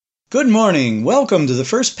Good morning. Welcome to the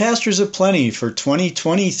First Pastors of Plenty for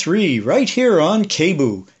 2023, right here on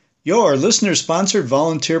KBOO, your listener-sponsored,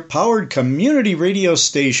 volunteer-powered community radio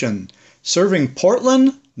station, serving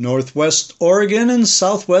Portland, Northwest Oregon, and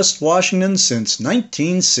Southwest Washington since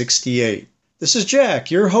 1968. This is Jack,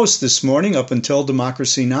 your host this morning up until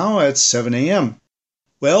Democracy Now! At 7 a.m.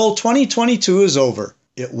 Well, 2022 is over.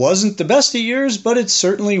 It wasn't the best of years, but it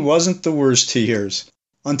certainly wasn't the worst of years.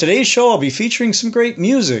 On today's show, I'll be featuring some great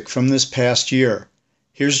music from this past year.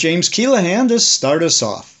 Here's James Keelahan to start us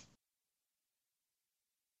off.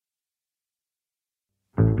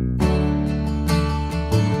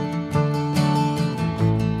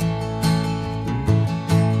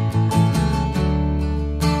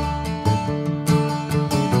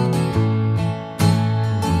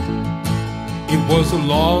 It was a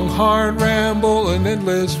long, hard ramble, an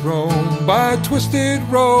endless roam by a twisted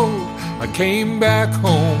road. I came back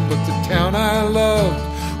home, but the town I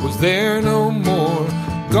loved was there no more.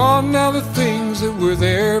 Gone now the things that were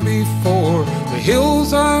there before. The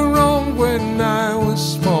hills I roamed when I was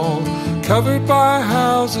small, covered by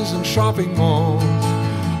houses and shopping malls.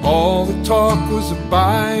 All the talk was of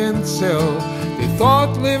buy and sell. They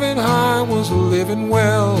thought living high was living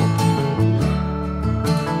well.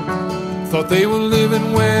 Thought they were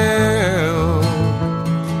living well.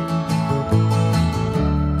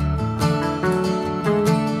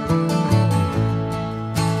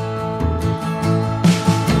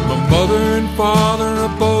 Mother and father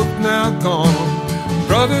are both now gone.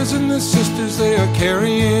 Brothers and the sisters, they are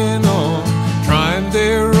carrying on, trying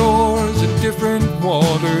their oars in different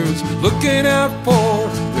waters, looking out for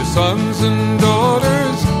their sons and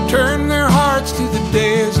daughters. Turn their hearts to the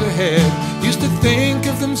days ahead. Used to think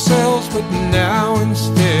of themselves, but now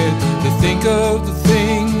instead they think of the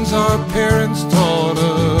things our parents taught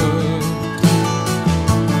us.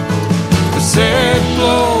 Said,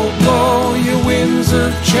 blow, blow, your winds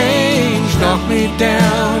of change, knock me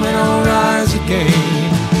down and I'll rise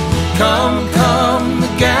again. Come, come, the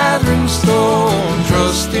gathering storm,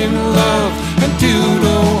 trust in love and do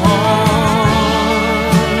no harm.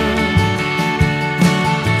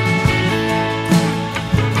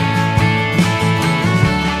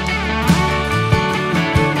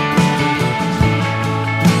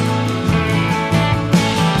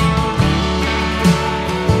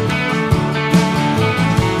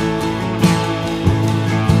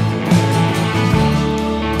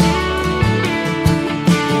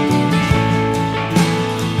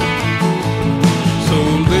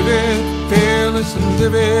 And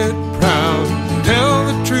live it proud. Tell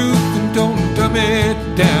the truth and don't dumb it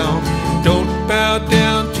down. Don't bow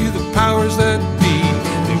down to the powers that be.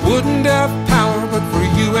 They wouldn't have power but for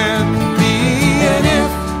you and me. And if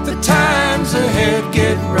the times ahead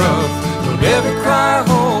get rough, don't ever cry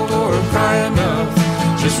hold or cry enough.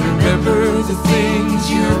 Just remember the things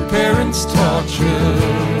your parents taught you.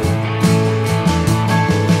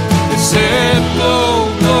 They said, blow,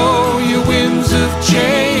 blow, your winds of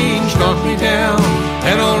change, knock me down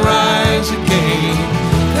and I'll rise again.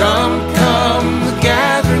 Come, come, the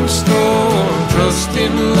gathering storm, trust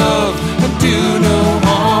in love and do no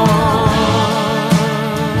harm.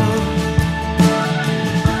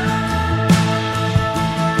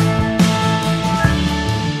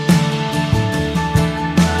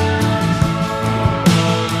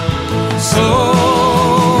 So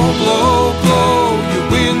blow, blow, your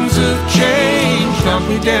winds of change, knock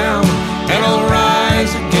me down and I'll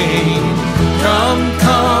rise again. Come,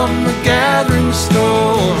 come, the gathering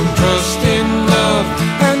storm, trust in love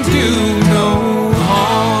and do no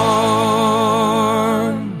harm.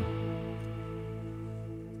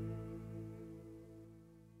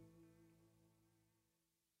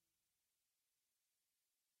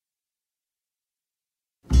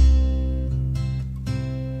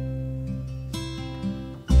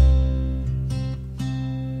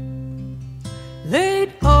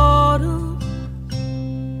 Late autumn,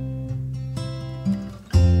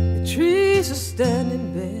 trees are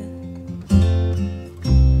standing bare.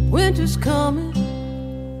 Winter's coming,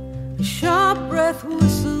 a sharp breath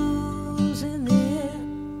whistles in the air.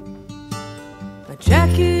 My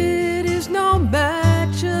jacket is no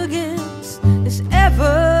match against this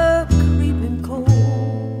ever-creeping cold.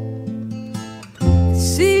 It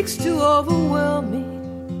seeks to overwhelm me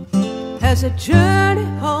as I journey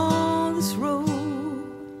on this road.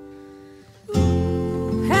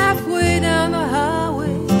 Halfway down the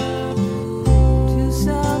highway to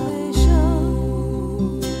salvation.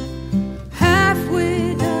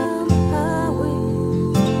 Halfway down the highway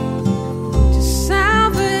to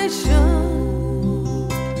salvation.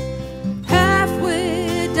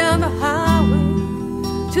 Halfway down the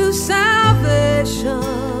highway to salvation.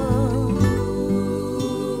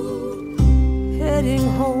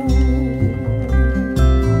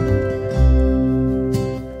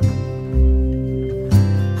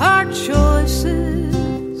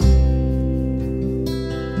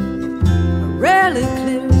 fairly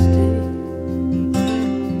clear as day.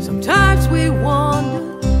 Sometimes we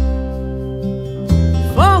wander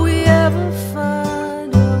before we ever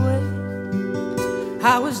find our way.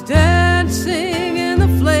 I was dancing in the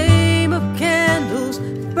flame of candles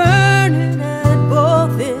burning at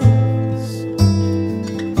both ends.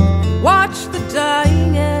 Watch the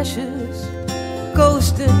dying ashes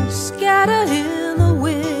ghost and scatter in the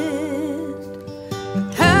wind.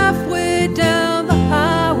 Halfway down the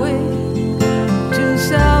highway to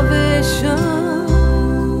salvation.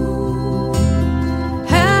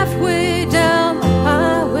 Halfway down the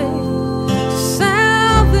highway to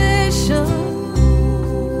salvation.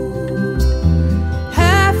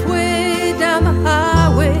 Halfway down the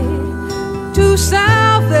highway to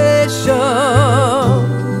salvation.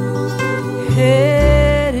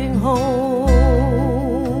 Heading home.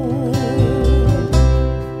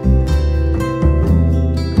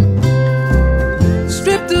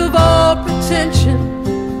 Stripped of all pretension,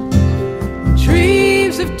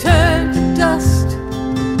 dreams have turned to dust,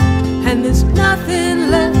 and there's nothing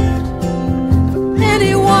left for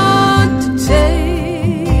anyone to take.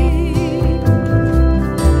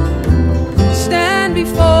 Stand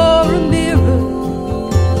before a mirror,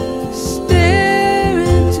 stare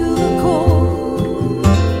into the core.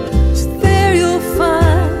 'Cause there you'll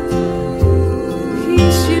find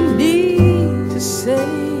peace you need to say.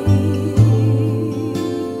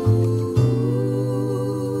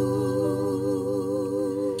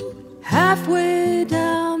 Halfway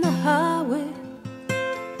down the highway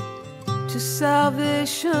to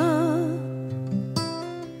salvation.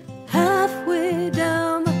 Halfway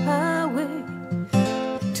down the highway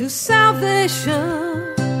to salvation.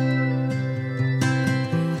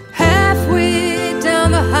 Halfway down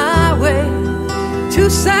the highway to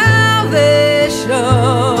salvation.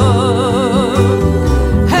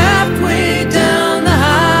 Halfway down the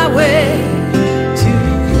highway to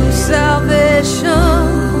salvation.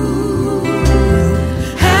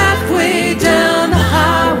 Halfway down the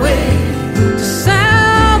highway to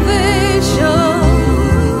salvation.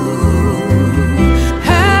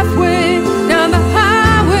 Halfway down the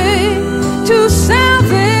highway to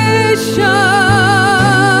salvation.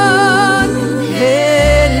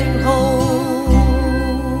 Heading home.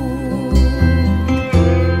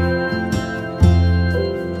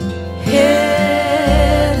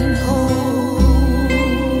 Heading home.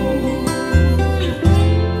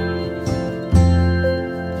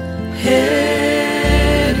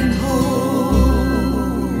 Heading home.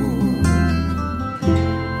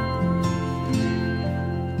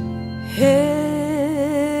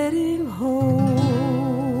 Heading home.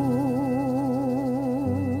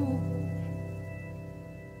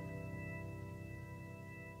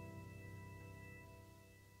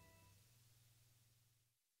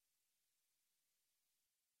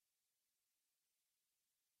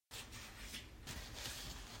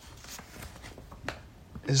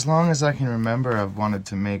 As long as I can remember, I've wanted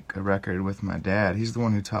to make a record with my dad. He's the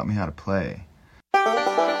one who taught me how to play.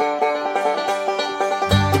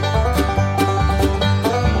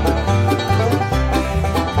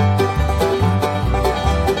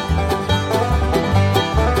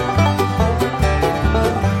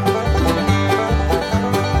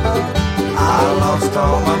 I lost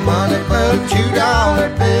all my money but a $2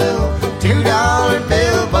 bill. $2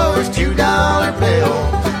 bill, boys, $2 bill.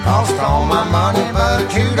 Lost all my money but a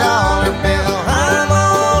 $2 bill. I'm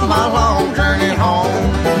on my long journey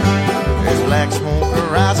home. There's black smoke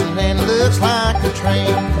rising and it looks like a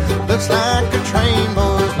train. Looks like a train,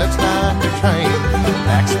 boys, looks like a train.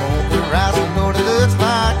 Black smoke rising, Lord, it looks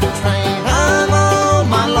like a train. I'm on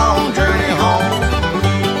my long journey home.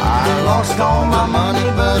 I lost all my money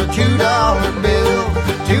but a $2 bill.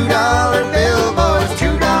 $2 bill, boys,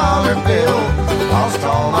 $2 bill. Lost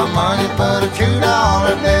all my money but a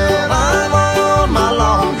 $2 bill. I'm on my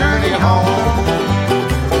long journey home.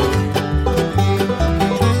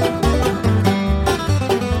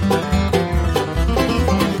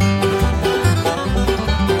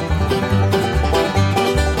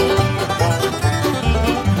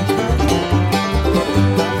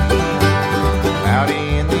 Cloudy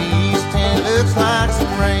in the east and looks like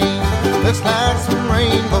some rain. Looks like some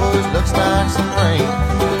rain, boys, looks like some rain.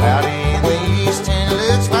 Cloudy in the east and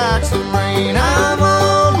looks like some rain. I'm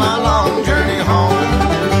on my long journey home.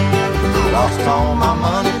 I lost all my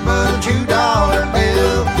money but a $2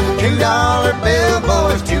 bill. $2 bill,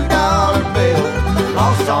 boys, $2 bill.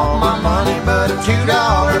 Lost all my money but a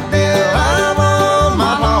 $2 bill. I'm on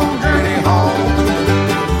my long journey home.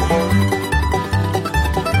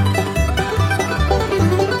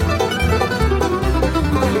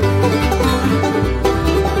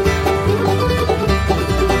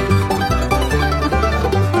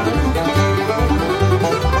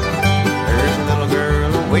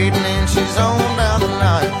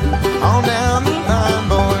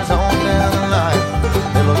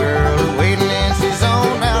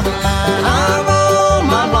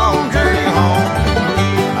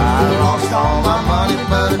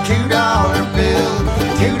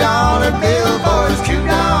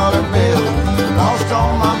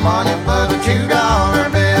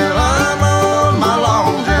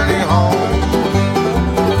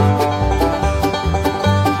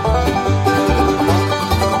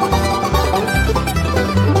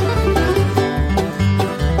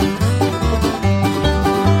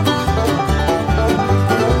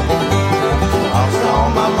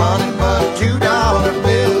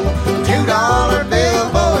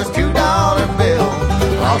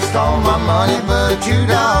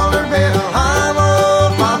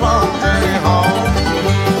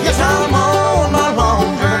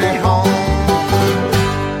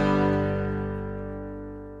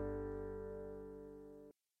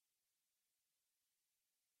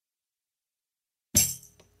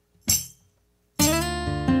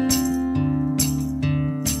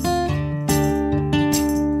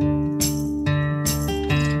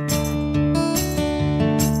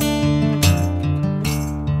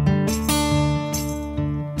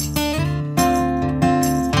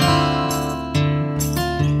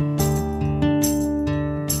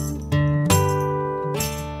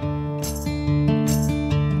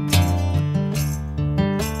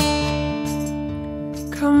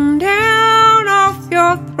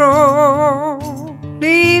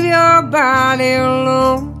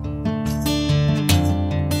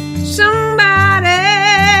 Somebody's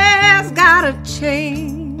gotta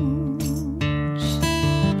change.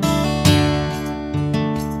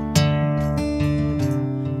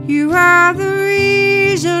 You are the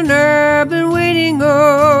reason I've been waiting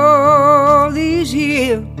all these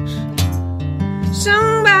years.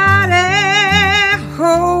 Somebody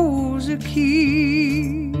holds a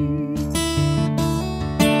key.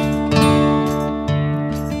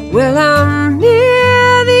 Well, I'm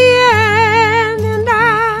near the end and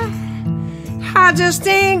I just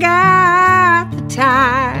ain't got the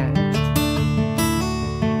time.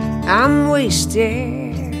 I'm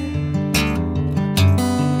wasted.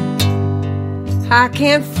 I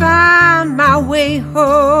can't find my way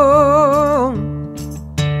home.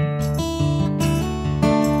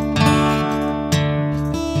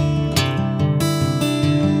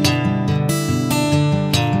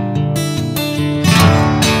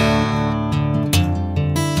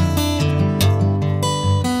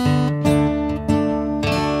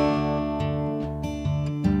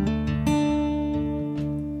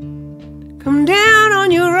 Come down on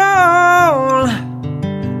your own.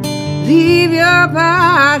 Leave your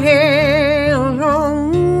body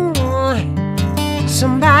alone.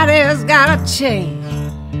 Somebody's gotta change.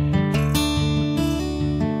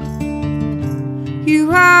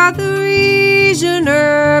 You are the reason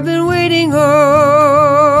I've been waiting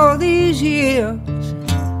all these years.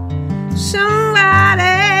 Somebody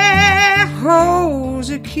holds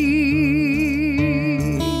a key.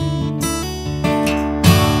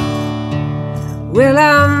 Well,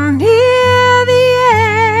 I'm near the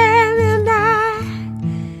end and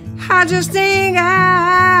I just ain't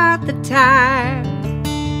got the time.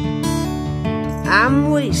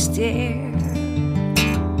 I'm wasted.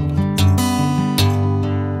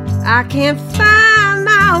 I can't find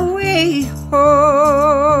my way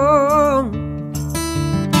home.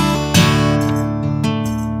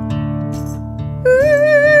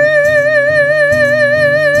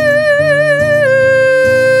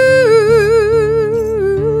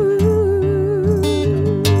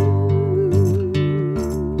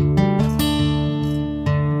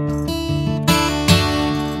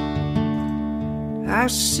 I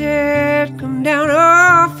said, come down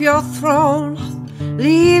off your throne,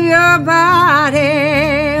 leave your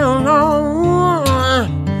body alone.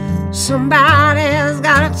 Somebody's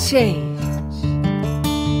gotta change.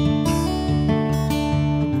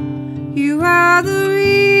 You are the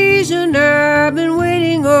reason I've been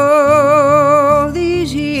waiting all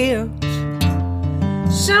these years.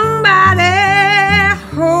 Somebody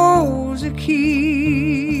holds a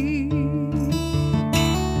key.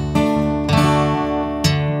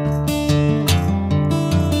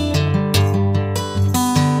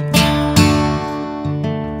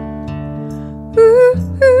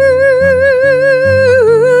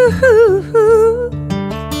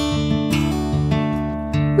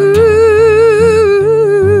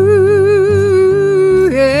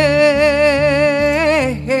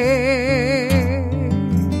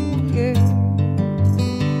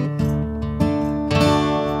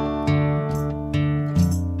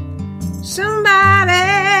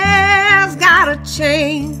 Somebody's gotta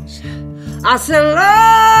change. I said,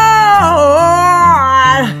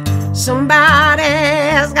 Lord,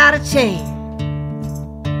 somebody's gotta change.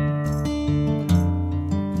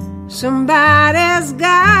 Somebody's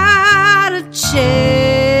gotta change.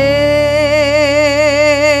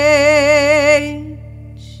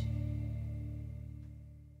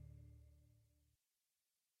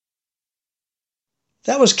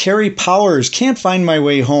 That was Carrie Powers, Can't Find My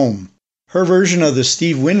Way Home. Her version of the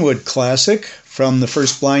Steve Winwood classic from the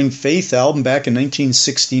first Blind Faith album back in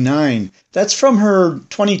 1969. That's from her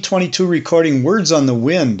 2022 recording Words on the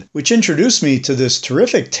Wind, which introduced me to this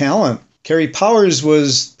terrific talent. Carrie Powers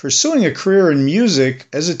was pursuing a career in music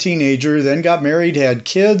as a teenager, then got married, had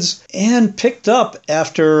kids, and picked up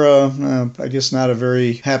after, I guess not a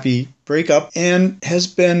very happy breakup, and has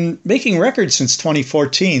been making records since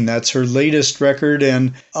 2014. That's her latest record,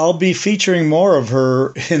 and I'll be featuring more of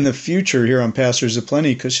her in the future here on Pastors of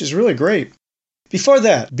Plenty because she's really great. Before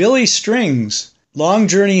that, Billy Strings, Long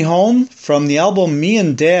Journey Home from the album Me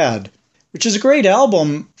and Dad, which is a great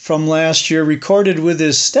album from last year, recorded with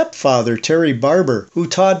his stepfather, Terry Barber, who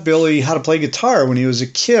taught Billy how to play guitar when he was a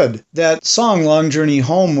kid. That song, Long Journey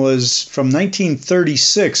Home, was from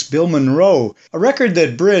 1936, Bill Monroe, a record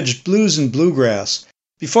that bridged blues and bluegrass.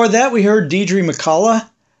 Before that, we heard Deirdre McCullough,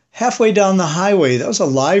 Halfway Down the Highway. That was a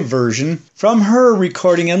live version from her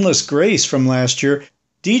recording Endless Grace from last year.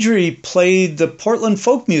 Deirdre played the Portland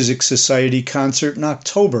Folk Music Society concert in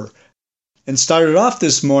October, and started off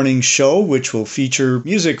this morning's show, which will feature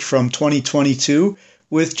music from 2022,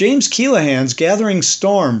 with James Keelahan's Gathering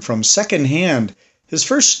Storm from Second Hand, his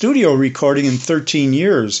first studio recording in 13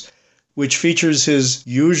 years, which features his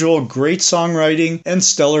usual great songwriting and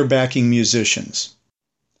stellar backing musicians.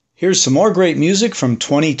 Here's some more great music from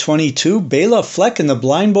 2022, Bela Fleck and the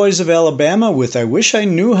Blind Boys of Alabama with I Wish I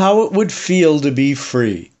Knew How It Would Feel to Be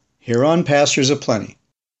Free, here on Pastures of Plenty.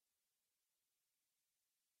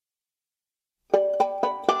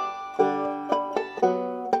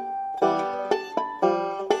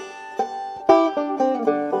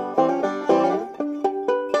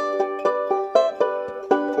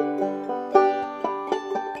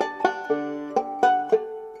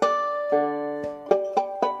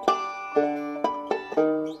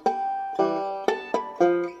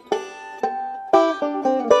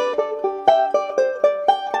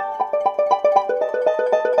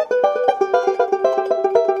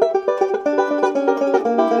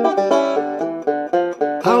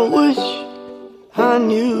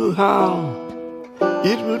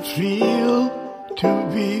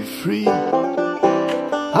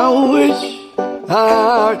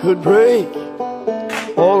 Could break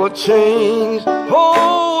all the chains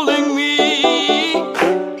holding me.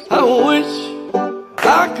 I wish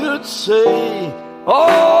I could say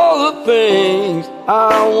all the things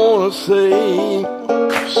I want to say.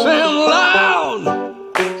 Say 'em loud,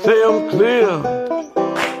 say 'em clear,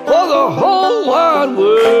 for the whole wide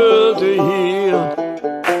world to hear.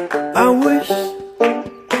 I wish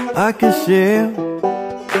I could share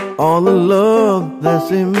all the love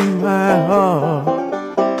that's in my heart.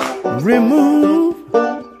 Remove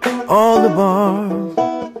all the bars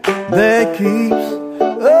that keeps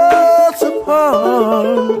us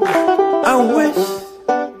apart. I wish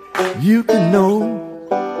you could know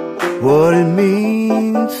what it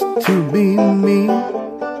means to be me.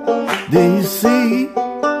 Then you see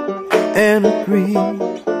and agree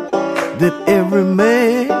that every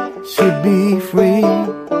man should be free.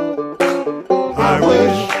 I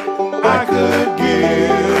wish I could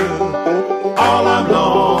give all I'm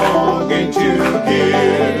longing to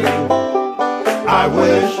give. I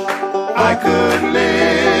wish I could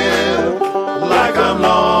live like I'm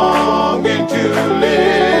longing to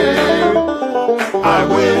live. I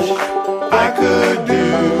wish I could do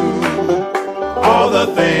all the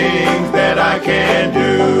things that I can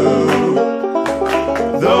do.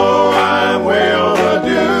 Though I'm way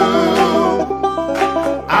overdue,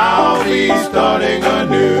 I'll be starting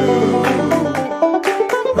anew.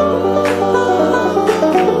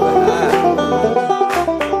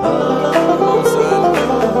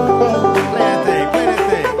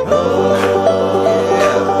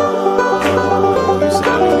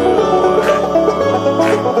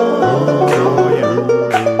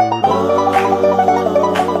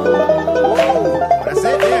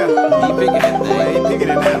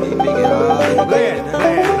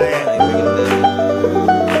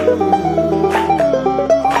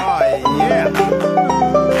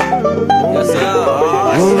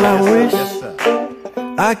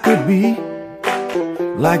 I could be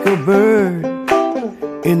like a bird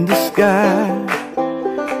in the sky.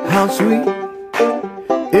 How sweet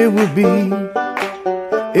it would be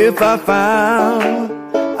if I found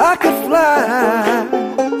I could fly.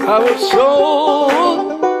 I would soar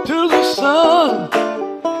to the sun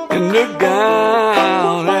and look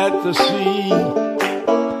down at the sea.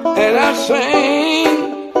 And I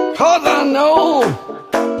sing 'cause I know.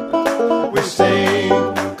 We sing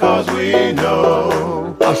 'cause we know.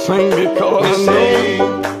 I sing because I know. Sing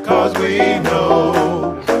 'cause we know.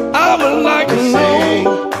 I would like to know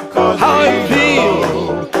how it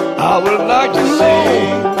feels. I would like to know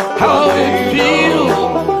how it feels.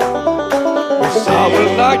 I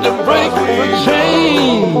would like to break the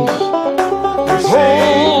chains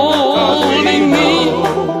holding me.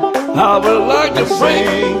 I would like to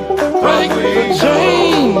break the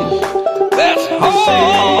chains that's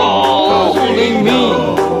holding me.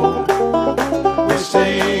 We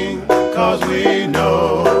sing 'cause we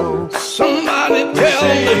know. Somebody tell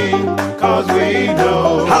me 'cause we know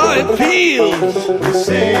how it feels. We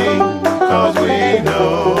sing 'cause we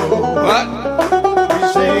know. What? We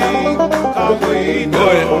sing 'cause we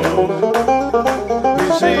know. We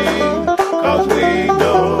sing 'cause we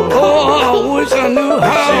know. Oh, I wish I knew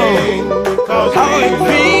how it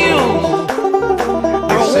feels.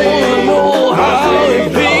 I wanna know how it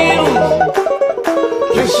feels.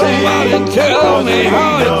 Can somebody tell me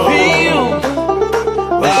how it feels?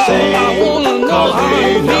 I wanna know how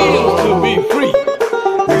it feels to be free.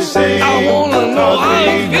 I wanna know how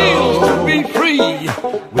it feels to be free.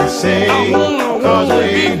 We sing I wanna 'cause we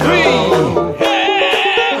be free. know.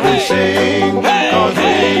 We sing 'cause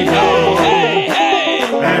we know.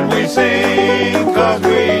 And we sing 'cause we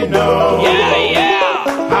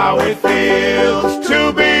it feels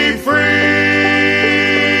to be free.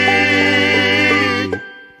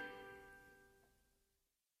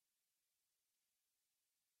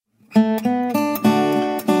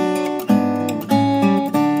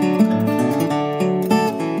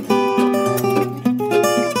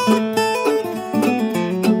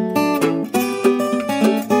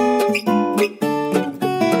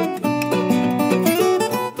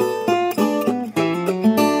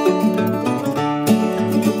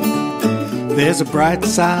 There's a bright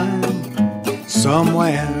side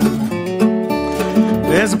somewhere.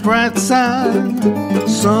 There's a bright side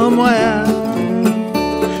somewhere.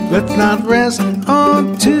 Let's not rest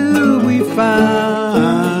until we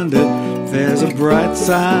find it. There's a bright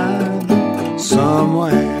side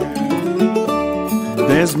somewhere.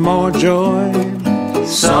 There's more joy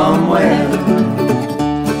somewhere.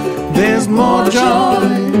 There's more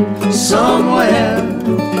joy somewhere.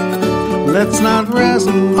 Let's not rest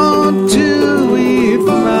until we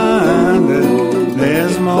find it.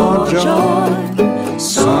 There's more joy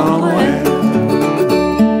somewhere.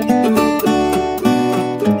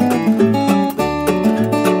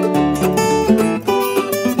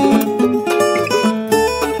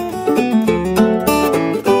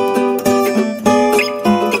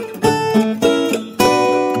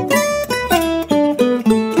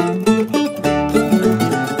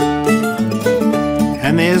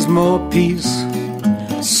 And there's more peace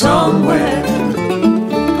somewhere.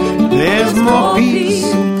 There's more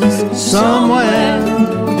peace somewhere.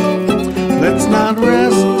 Let's not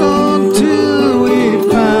rest until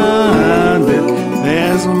we find it.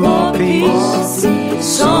 There's more peace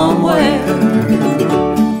somewhere.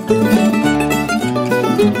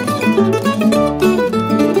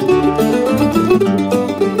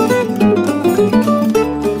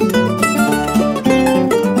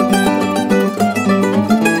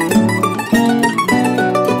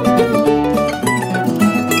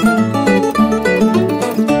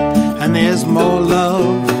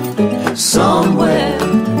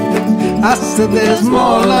 I said there's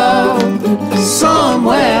more love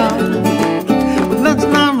somewhere. Let's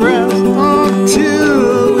not rest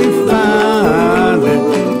until we find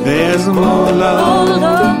it. There's more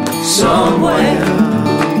love somewhere.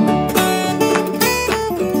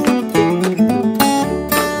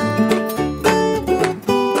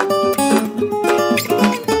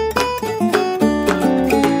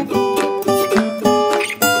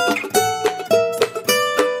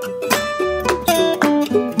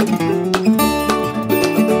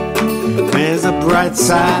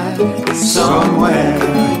 Side somewhere.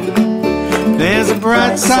 There's a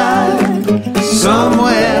bright side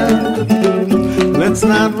somewhere. Let's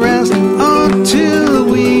not rest until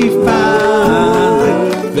we find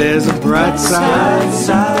it. There's a bright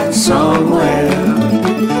side somewhere.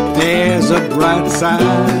 There's a bright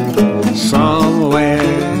side somewhere.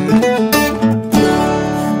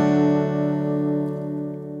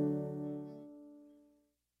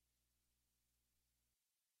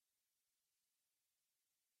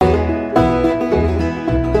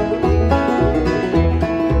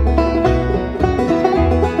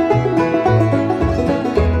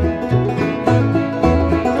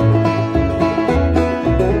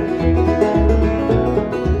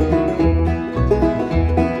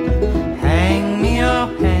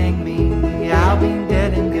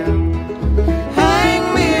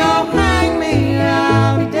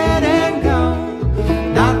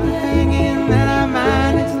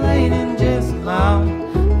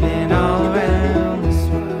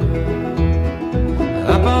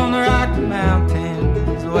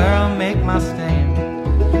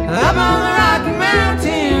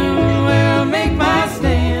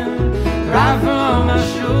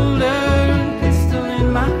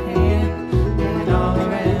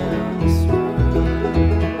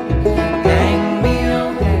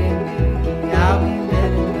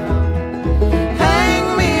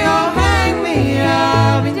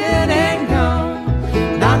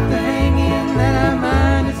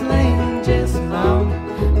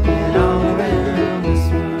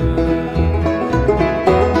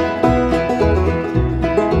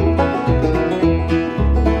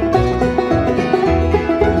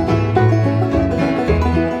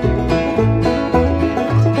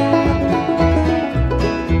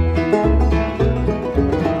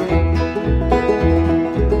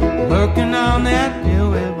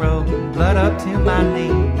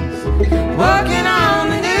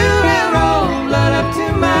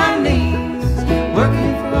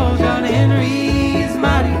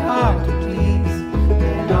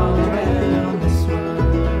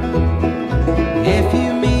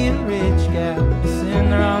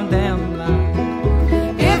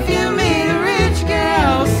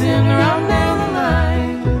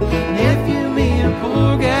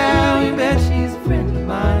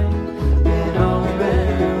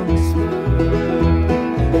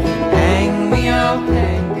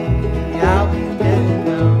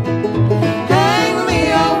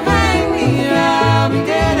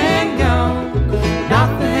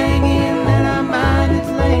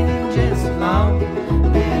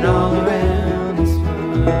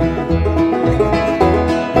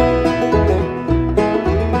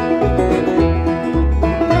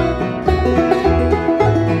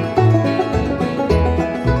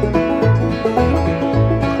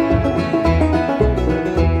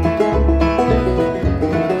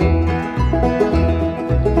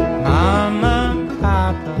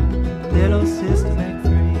 Papa, little sister, make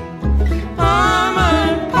free. Mama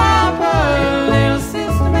and Papa, little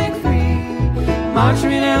sister, make free. March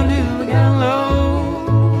me down to the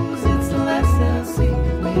gallows. It's the last they'll see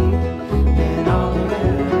of me and all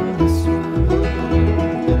around this world.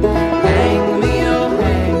 Hang me, oh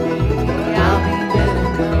hang me, I'll be dead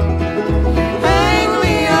and gone. Hang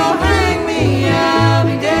me, oh hang me, I'll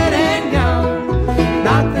be dead and gone.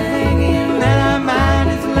 Not the hanging that I mind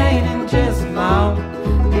is laying in just fall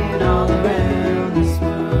and all around this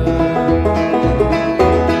world.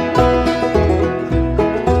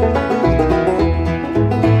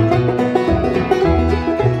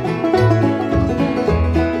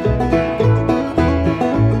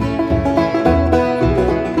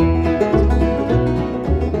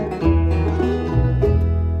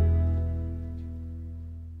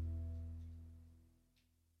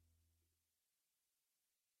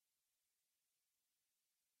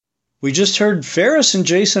 We just heard Ferris and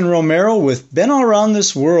Jason Romero with Been All Around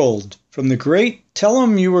This World from the great Tell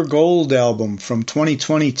 'Em You Were Gold album from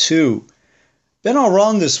 2022. Been All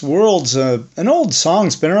Around This World's an old song.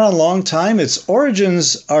 It's been around a long time. Its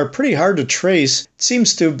origins are pretty hard to trace. It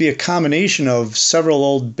seems to be a combination of several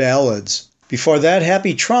old ballads. Before that,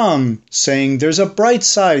 Happy Traum sang There's a Bright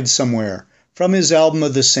Side Somewhere from his album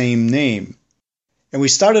of the same name. And we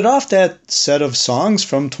started off that set of songs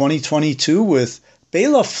from 2022 with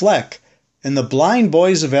Bela Fleck and the Blind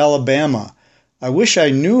Boys of Alabama. I wish I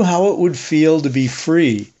knew how it would feel to be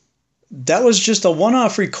free. That was just a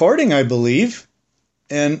one-off recording, I believe,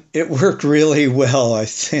 and it worked really well. I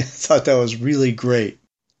thought that was really great.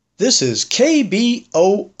 This is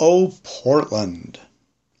KBOO Portland.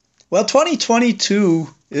 Well, 2022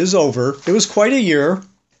 is over. It was quite a year.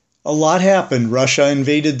 A lot happened. Russia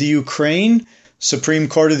invaded the Ukraine. Supreme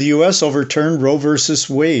Court of the U.S. overturned Roe v.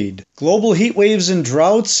 Wade. Global heat waves and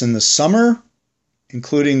droughts in the summer,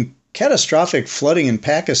 including catastrophic flooding in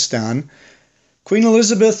Pakistan. Queen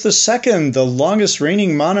Elizabeth II, the longest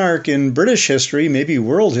reigning monarch in British history, maybe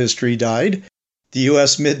world history, died. The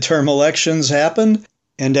U.S. midterm elections happened.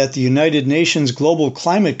 And at the United Nations Global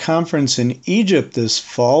Climate Conference in Egypt this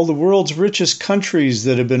fall, the world's richest countries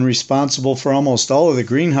that have been responsible for almost all of the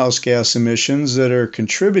greenhouse gas emissions that are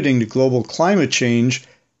contributing to global climate change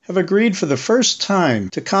have agreed for the first time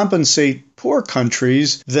to compensate poor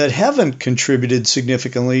countries that haven't contributed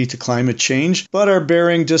significantly to climate change but are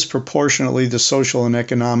bearing disproportionately the social and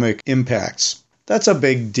economic impacts. That's a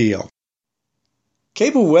big deal.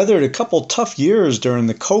 KBOO weathered a couple tough years during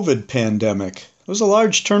the COVID pandemic. There was a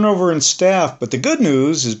large turnover in staff, but the good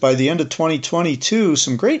news is by the end of 2022,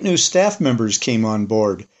 some great new staff members came on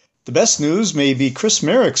board. The best news may be Chris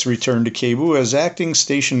Merrick's return to KBOO as acting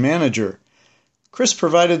station manager. Chris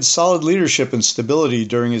provided solid leadership and stability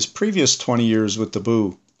during his previous 20 years with the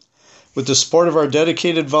Boo. With the support of our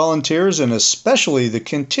dedicated volunteers and especially the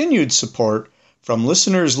continued support from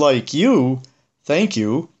listeners like you, thank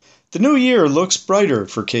you, the new year looks brighter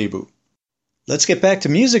for KBOO. Let's get back to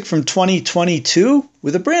music from 2022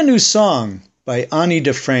 with a brand new song by Ani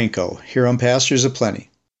DeFranco here on Pastures of Plenty.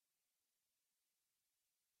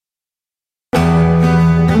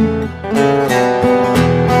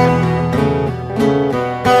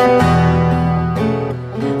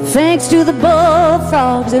 Thanks to the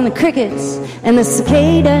bullfrogs and the crickets and the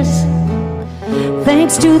cicadas.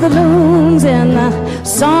 Thanks to the loons and the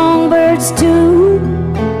songbirds too.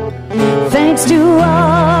 Thanks to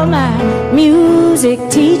all my music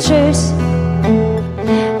teachers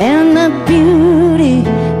and the beauty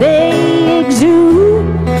they exude.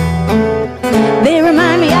 They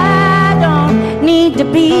remind me I don't need to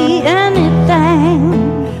be anything.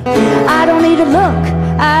 I don't need a look,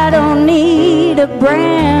 I don't need a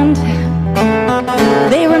brand.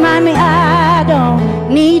 They remind me I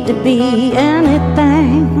don't need to be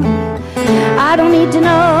anything. I don't need to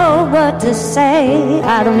know what to say.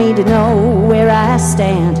 I don't need to know where I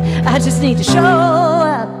stand. I just need to show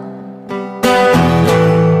up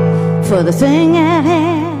for the thing at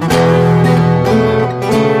hand.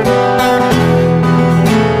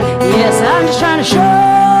 Yes, I'm just trying to show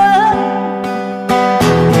up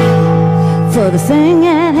for the thing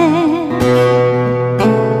at hand.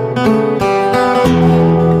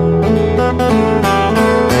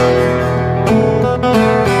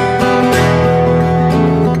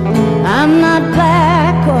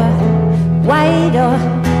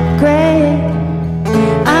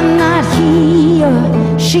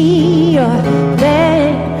 She or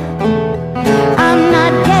they. I'm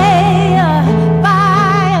not gay or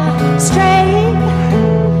bi or straight.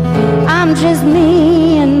 I'm just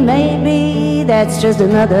me, and maybe that's just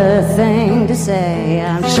another thing to say.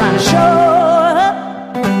 I'm just trying to show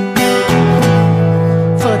up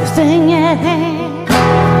thing at hand.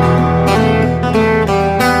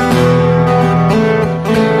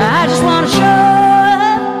 I just want to show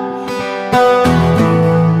up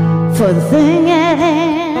for the thing at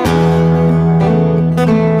hand.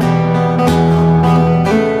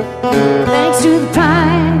 Thanks to the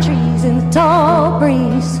pine trees and the tall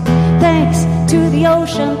breeze, thanks to the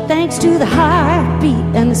ocean, thanks to the heartbeat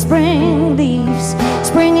and the spring leaves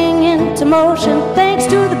springing into motion, thanks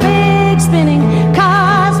to the big spinning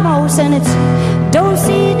cosmos and its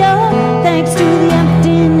do-si-do, thanks to the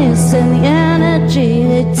emptiness and the energy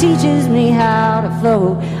that teaches me how to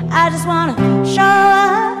flow. I just want to show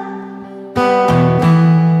up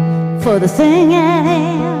for the thing at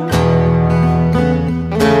hand.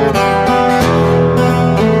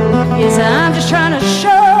 Yes, I'm just trying to show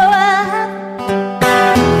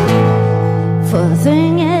for the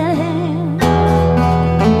thing at hand.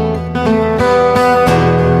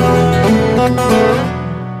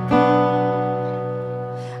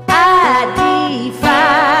 I defy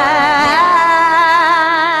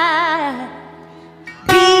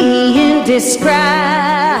being described.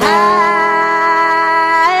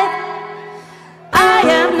 I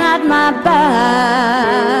am not my body.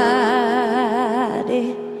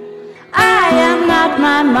 I am not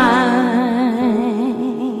my mind.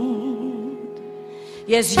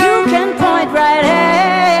 Yes, you can point right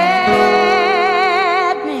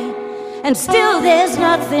at me, and still there's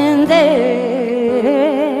nothing there.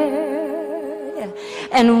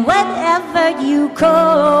 And whatever you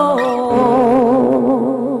call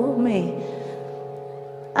me,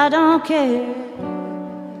 I don't care.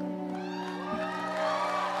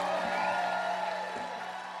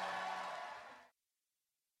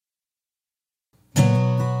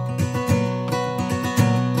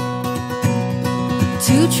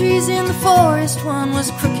 Two trees in the forest, one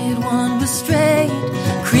was crooked, one was straight.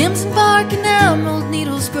 Crimson bark and emerald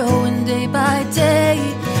needles growing day by day.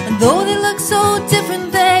 And though they look so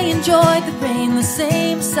different, they enjoyed the rain the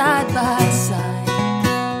same side by side.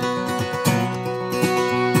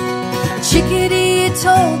 A chickadee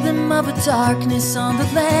told them of a darkness on the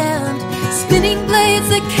land, spinning blades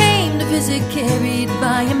that came to visit carried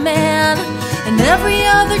by a man. And every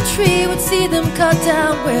other tree would see them cut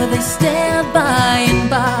down where they stand by and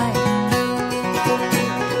by.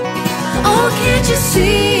 Oh, can't you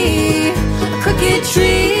see? A crooked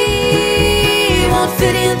tree won't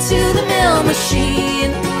fit into the mill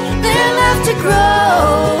machine. They're left to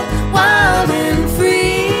grow wild and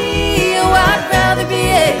free. Oh, I'd rather be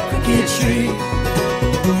a crooked tree.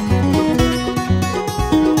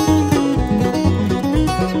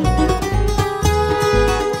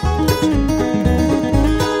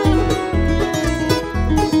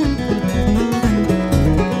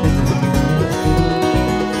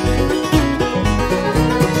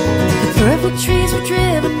 Trees were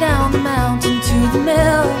driven down the mountain to the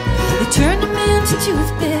mill. They turned them into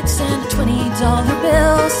toothpicks and $20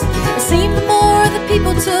 bills. It seemed the more the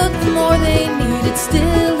people took, the more they needed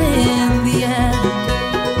still in the end.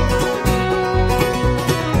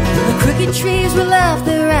 The crooked trees were left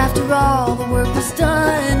there after all the work was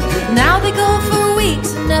done. Now they go for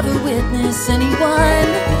weeks and never witness anyone.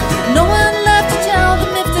 No one left to tell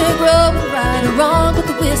them if they're growing right or wrong but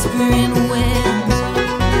the whispering wind.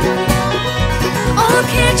 Oh,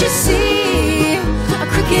 can't you see? A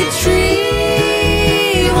crooked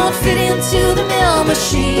tree won't fit into the mill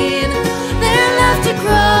machine. They're left to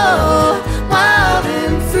grow wild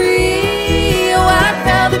and free. Oh, I'd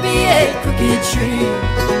rather be a crooked tree.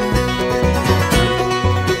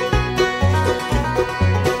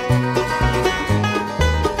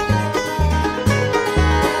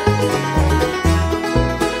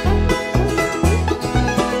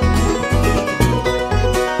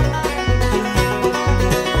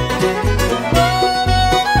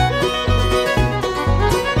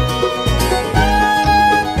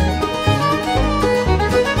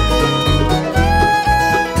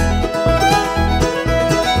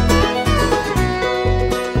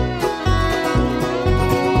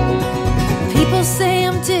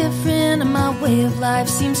 Life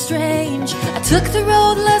seems strange. I took the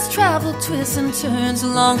road less traveled, twists and turns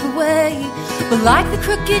along the way. But like the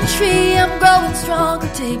crooked tree, I'm growing stronger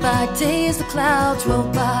day by day as the clouds roll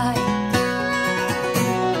by.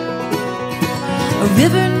 A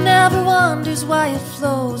river never wonders why it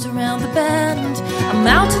flows around the bend. A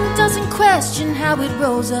mountain doesn't question how it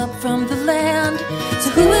rose up from the land.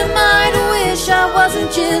 So who am I to wish I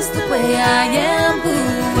wasn't just the way I am? Who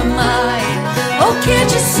am I? Oh,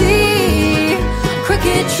 can't you see?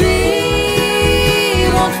 Crooked tree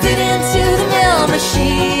won't fit into the mill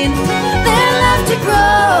machine. They're left to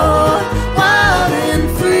grow wild and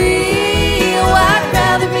free. Oh, I'd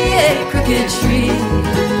rather be a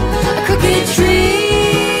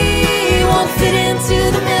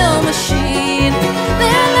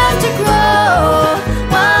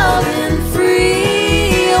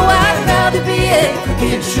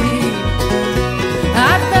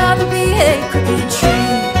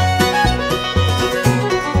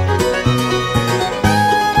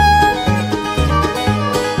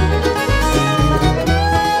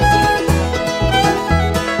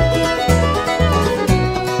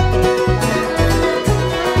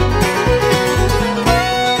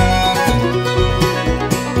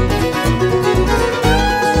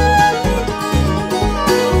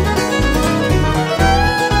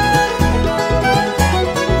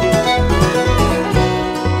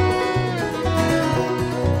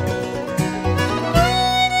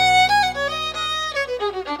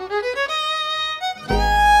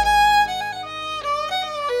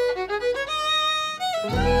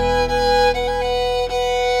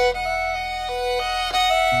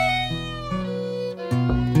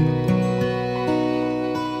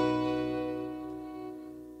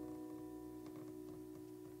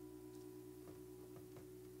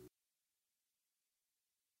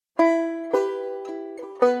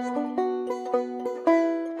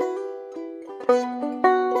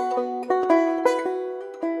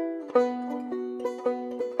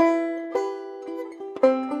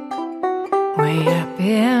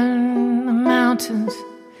mountains,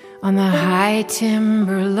 on the high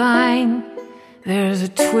timberline, there's a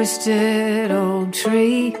twisted old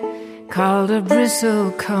tree called a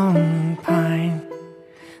bristlecone pine.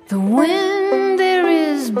 The wind there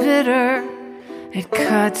is bitter, it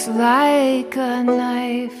cuts like a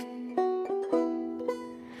knife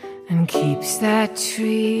and keeps that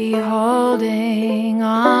tree holding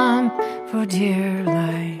on for dear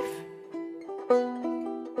life.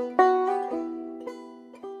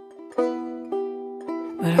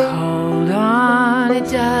 But hold on, it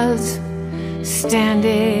does,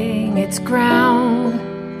 standing its ground,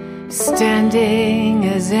 standing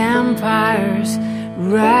as empires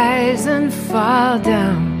rise and fall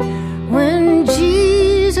down. When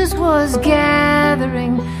Jesus was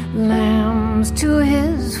gathering lambs to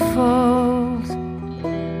his fold,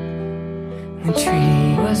 the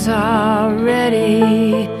tree was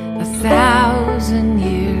already 1,000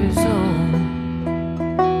 years old.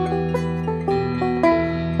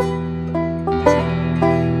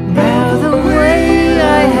 Now the way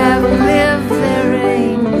I have lived, there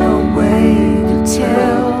ain't no way to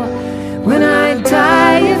tell. When I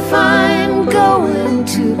die, if I'm going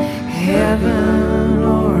to heaven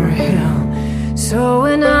or hell. So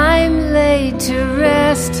when I'm laid to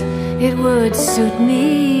rest, it would suit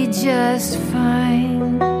me just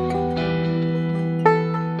fine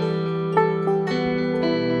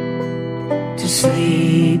to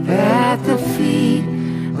sleep at the feet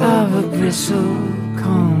of a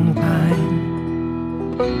bristlecone pine.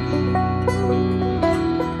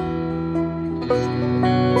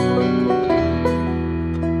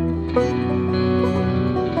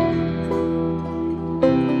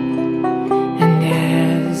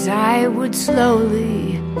 I would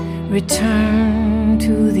slowly return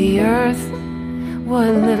to the earth. What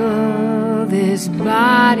little this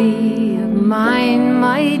body of mine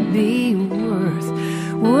might be worth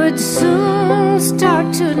would soon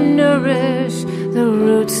start to nourish the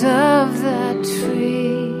roots of that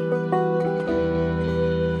tree,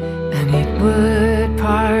 and it would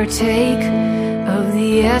partake of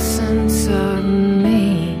the essence of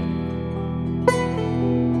me.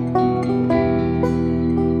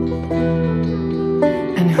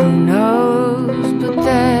 Who knows but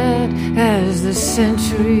that as the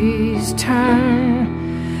centuries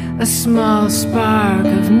turn, a small spark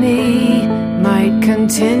of me might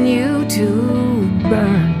continue to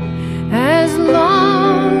burn as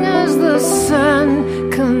long as the sun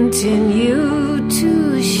continued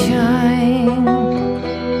to shine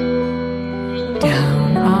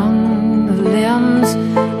down on the limbs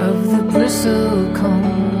of the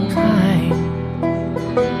bristlecone pine.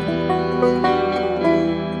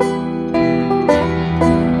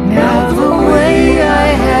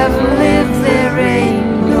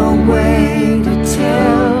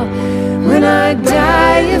 When I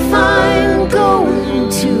die, if I'm going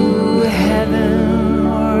to heaven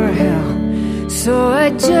or hell, so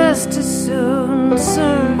I just as soon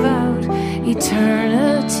serve out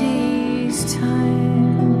eternity's time.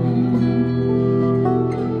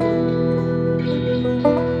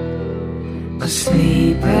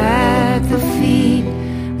 Asleep at the feet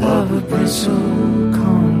of a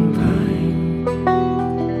bristlecone pine.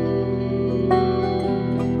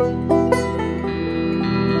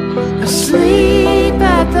 Asleep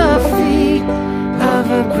at the feet of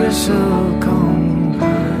a bristlecone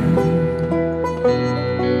pine.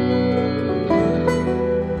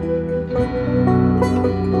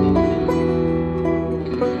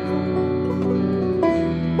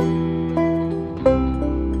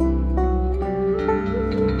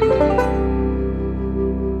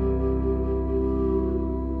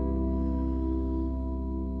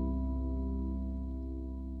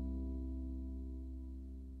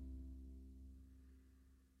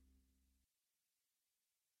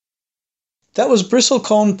 That was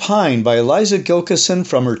Bristlecone Pine by Eliza Gilkison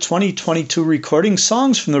from her 2022 recording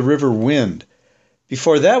Songs from the River Wind.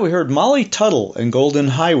 Before that, we heard Molly Tuttle and Golden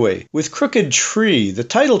Highway with Crooked Tree, the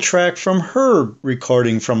title track from her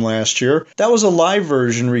recording from last year. That was a live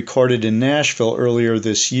version recorded in Nashville earlier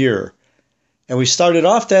this year. And we started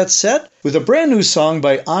off that set with a brand new song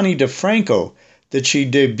by Ani DeFranco that she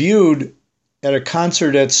debuted at a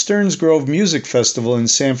concert at Stearns Grove Music Festival in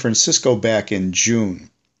San Francisco back in June.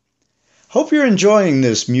 Hope you're enjoying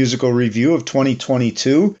this musical review of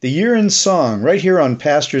 2022, the year in song, right here on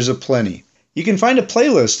Pastures of Plenty. You can find a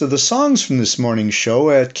playlist of the songs from this morning's show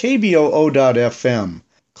at kboo.fm.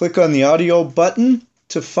 Click on the audio button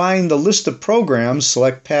to find the list of programs,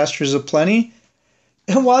 select Pastures of Plenty,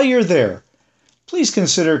 and while you're there, please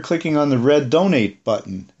consider clicking on the red donate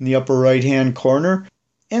button in the upper right-hand corner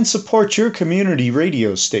and support your community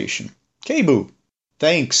radio station. KBOO.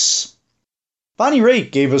 Thanks. Bonnie Raitt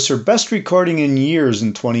gave us her best recording in years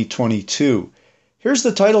in 2022. Here's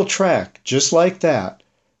the title track, Just Like That,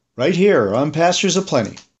 right here on Pastures of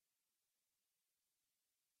Plenty.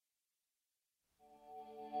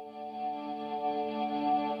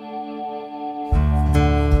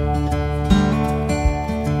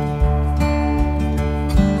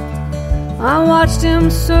 I watched him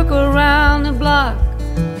circle around the block,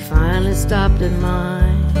 finally stopped at mine.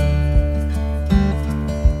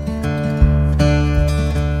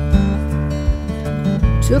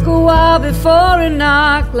 Took a while before he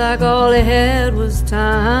knocked, like all he had was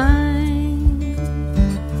time.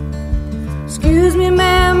 Excuse me,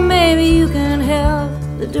 ma'am, maybe you can help.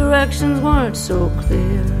 The directions weren't so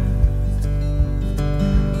clear.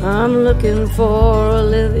 I'm looking for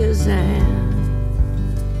Olivia Zahn.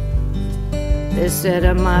 They said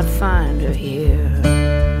I might find her here.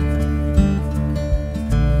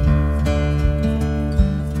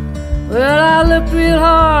 Well, I looked real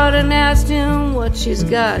hard and asked him what she's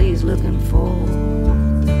got he's looking for.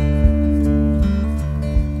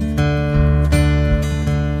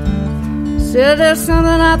 Said there's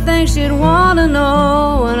something I think she'd want to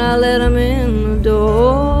know, and I let him in the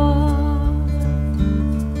door.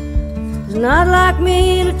 It's not like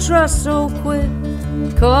me to trust so quick.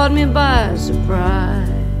 Caught me by surprise,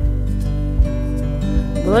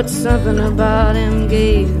 but something about him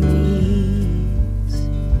gave me ease,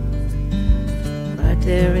 right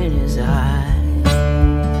there in his eyes.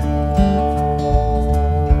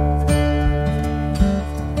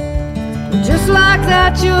 Just like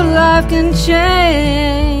that your life can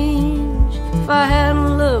change. If I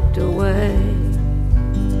hadn't looked away,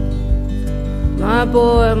 my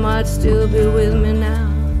boy might still be with me now.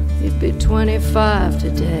 He'd be 25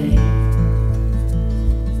 today.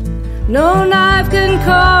 No knife can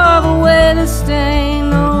carve away the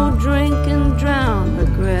stain, no drink can drown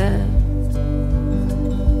regret.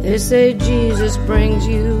 They say Jesus brings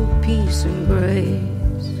you peace and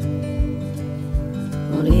grace,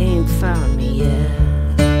 but he ain't found me yet.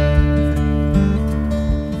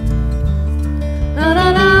 Na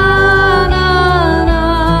na na.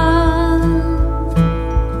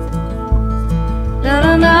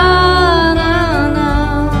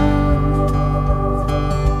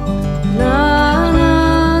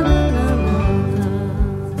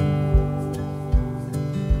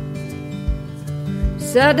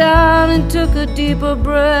 Sat down and took a deeper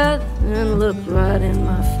breath and looked right in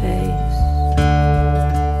my face.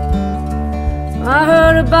 I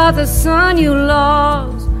heard about the son you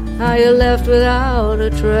lost, how you left without a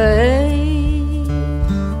trace.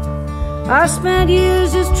 I spent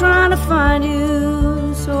years just trying to find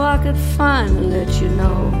you so I could finally let you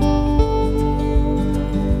know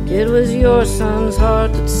it was your son's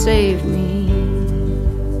heart that saved me,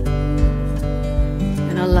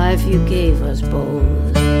 and a life you gave us both.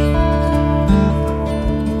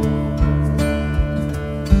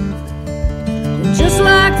 Just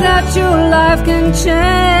like that your life can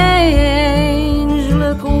change.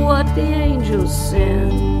 Look what the angels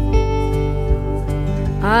send.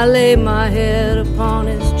 I lay my head upon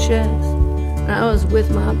his chest, and I was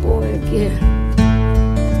with my boy again.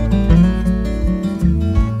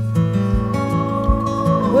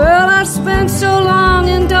 Well, I spent so long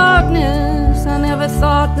in darkness, I never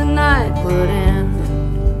thought the night would end.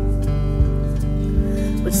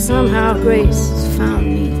 But somehow grace has found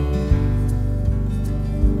me,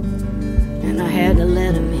 and I had to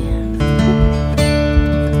let him in.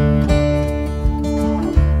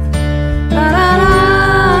 Na na na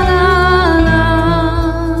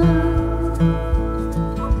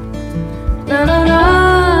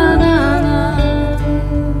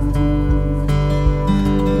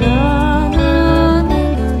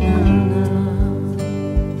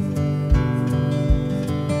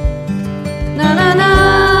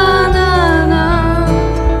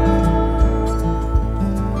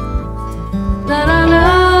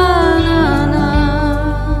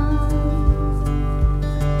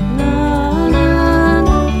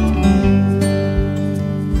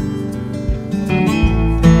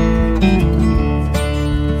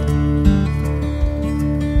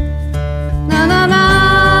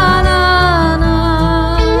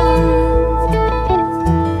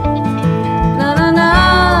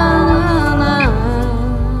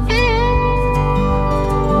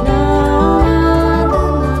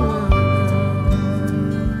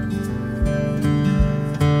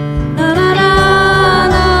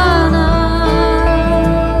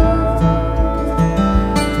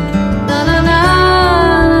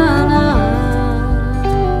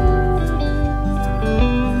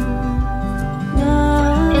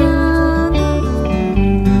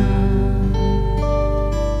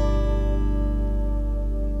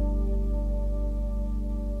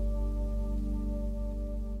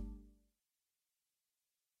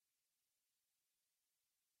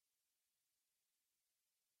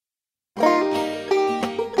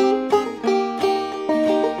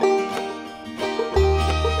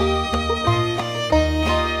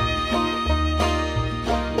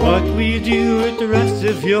What will you do with the rest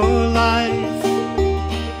of your life?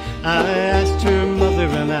 I asked her mother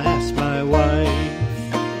and I asked my wife.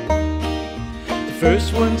 The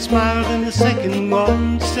first one smiled and the second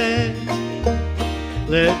one said,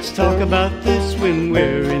 let's talk about this when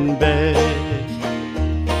we're in bed.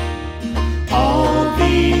 All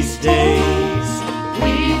these days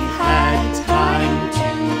we've had time to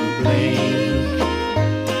blink.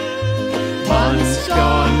 Months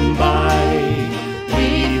gone by,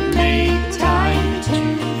 we've made time to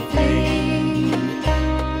think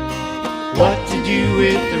what to do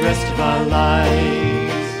with the rest of our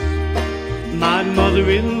lives. My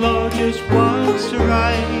mother-in-law just wants to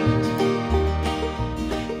write,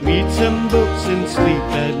 read some books and sleep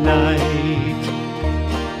at night.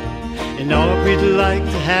 And Aubrey'd like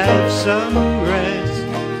to have some rest,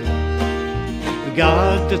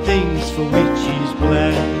 regard the things for which she's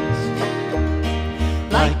blessed.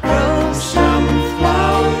 Like grow some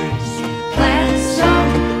flowers, plant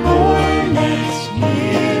some more next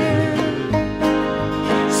year,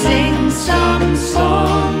 sing some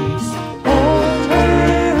songs, hold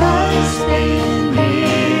her husband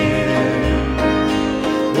near.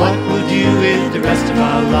 What we'll do with the rest of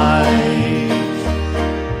our lives?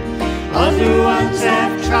 Other ones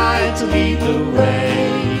have tried to lead the way.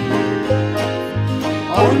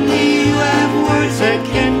 Only you have words that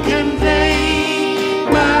can convey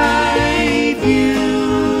my view.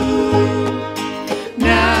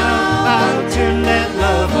 Now I'll turn that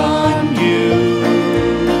love on you.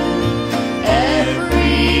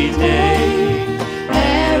 Every day,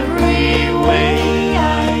 every way I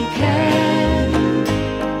can.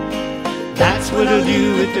 That's what I'll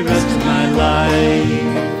do with the rest of my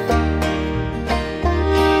life.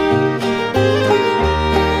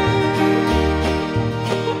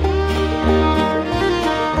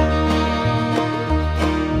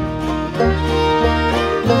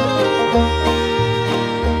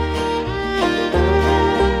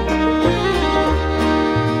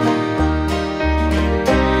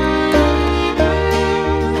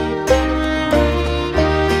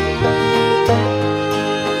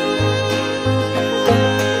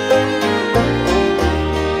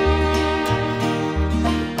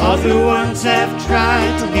 Other ones have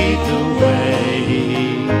tried to lead the way.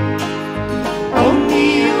 Only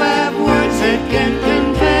you have words that can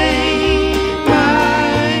convey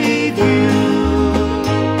my view.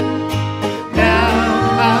 Now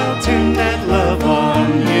I'll turn that love on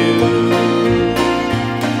you.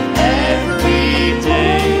 Every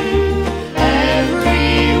day,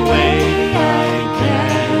 every way I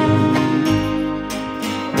can.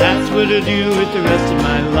 That's what I'll do with the rest of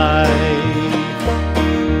my life.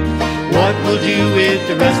 What we'll do with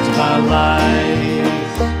the rest of our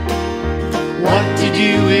lives? What to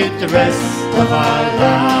do with the rest of our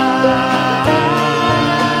lives?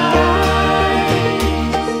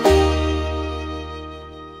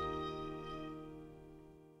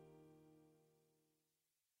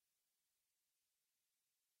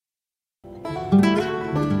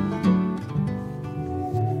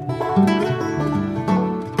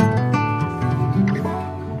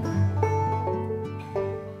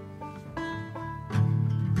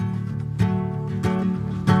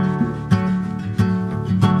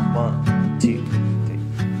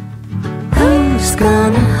 Who's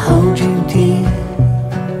gonna hold you dear?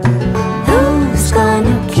 Who's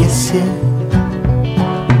gonna kiss you?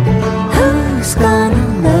 Who's gonna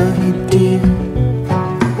love you dear?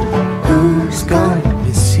 Who's gonna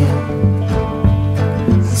miss you?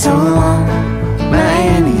 So long, my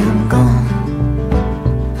Annie, I'm gone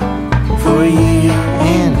for a year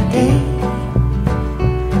and a day,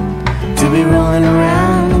 to be rolling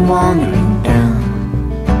around and wandering down.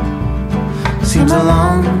 Seems a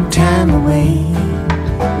long time away.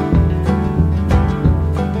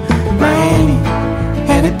 My Annie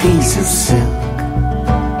had a piece of silk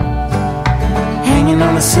hanging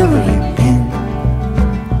on a silvery pin,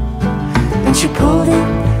 and she pulled it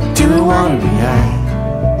to her watery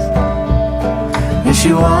eyes as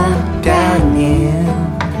she walked out in.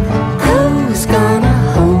 Who's gonna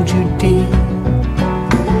hold you dear?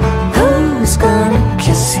 Who's gonna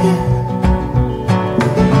kiss you?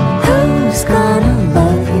 Who's gonna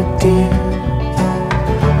love you dear?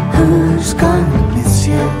 Who's gonna miss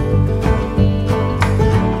you?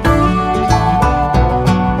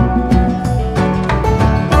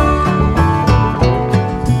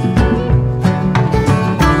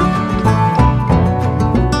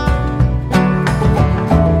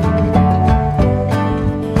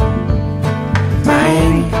 My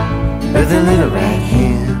Annie with a little right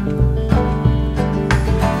hand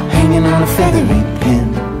hanging on a feathery pin.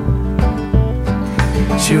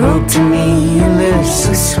 She She wrote to me in letters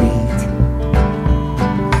so sweet.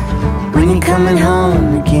 When you coming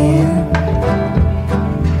home again?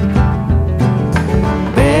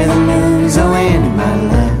 Bear the news, oh Annie, my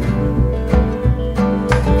love.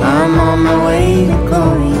 I'm on my way to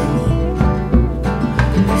glory.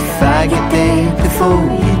 If I get there before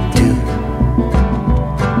you do,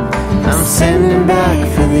 I'm sending back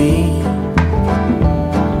for thee.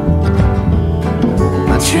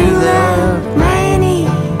 My true love, my Annie.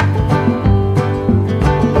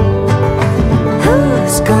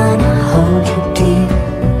 Who's gonna hold you dear?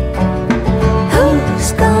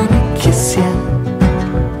 Who's gonna kiss you?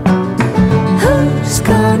 Who's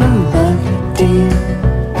gonna love you dear?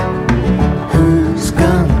 Who's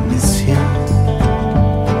gonna miss you?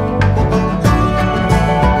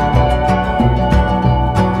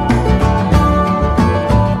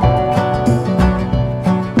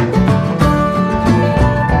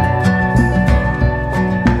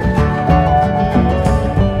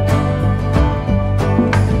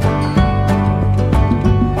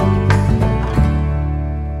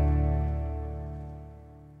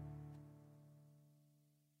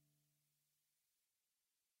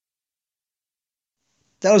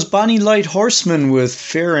 That was Bonnie Light Horseman with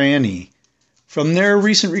Fair Annie, from their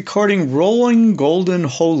recent recording Rolling Golden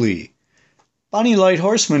Holy. Bonnie Light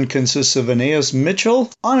Horseman consists of Aeneas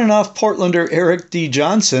Mitchell, on and off Portlander Eric D.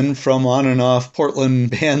 Johnson from on and off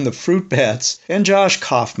Portland band The Fruit Bats, and Josh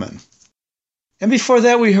Kaufman. And before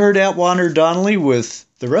that we heard Atwater Donnelly with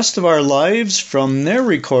The Rest of Our Lives from their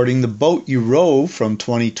recording The Boat You Row from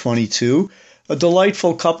 2022, a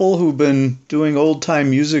delightful couple who've been doing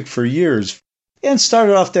old-time music for years. And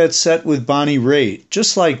started off that set with Bonnie Raitt,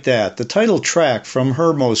 Just Like That, the title track from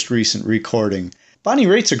her most recent recording. Bonnie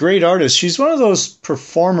Raitt's a great artist. She's one of those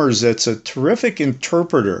performers that's a terrific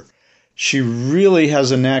interpreter. She really has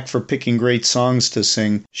a knack for picking great songs to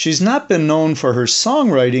sing. She's not been known for her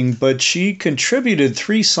songwriting, but she contributed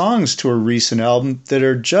 3 songs to her recent album that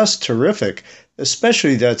are just terrific,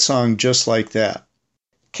 especially that song Just Like That.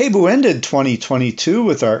 KBOO ended 2022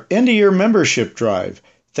 with our end-of-year membership drive.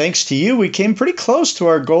 Thanks to you, we came pretty close to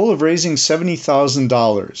our goal of raising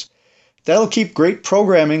 $70,000. That'll keep great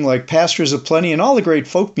programming like Pastors of Plenty and all the great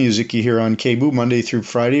folk music you hear on KBOO Monday through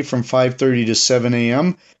Friday from 5:30 to 7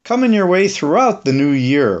 a.m. coming your way throughout the new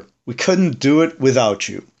year. We couldn't do it without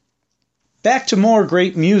you. Back to more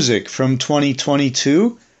great music from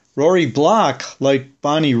 2022. Rory Block, like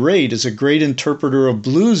Bonnie Raitt, is a great interpreter of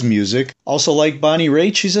blues music. Also like Bonnie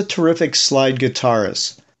Raitt, she's a terrific slide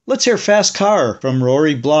guitarist. Let's hear Fast Car from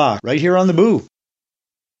Rory Block right here on the Boo.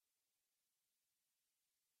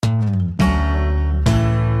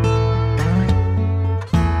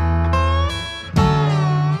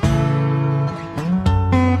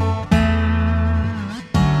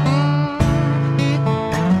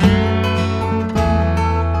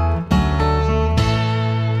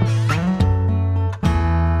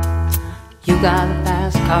 You got a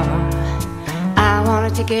fast car, I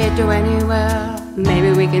want a ticket to anywhere.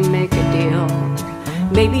 Maybe we can make a deal.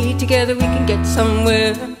 Maybe together we can get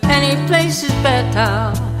somewhere. Any place is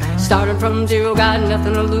better. Starting from zero, got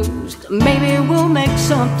nothing to lose. Maybe we'll make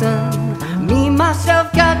something. Me,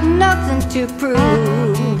 myself, got nothing to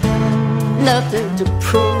prove. Nothing to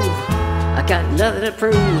prove. I got nothing to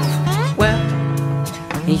prove. Well,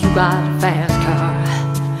 you got a fast car.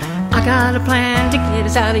 I got a plan to get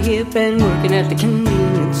us out of here. Been working at the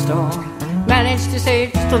convenience store. Managed to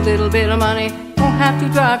save just a little bit of money. Won't have to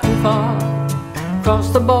drive too far. Cross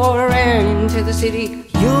the border and into the city.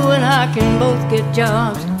 You and I can both get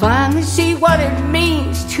jobs. Finally see what it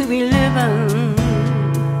means to be living.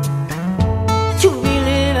 To be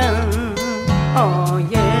living. Oh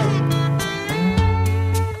yeah.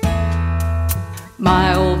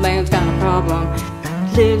 My old man's got a problem.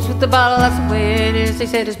 Lives with the bottle, that's the way it is. They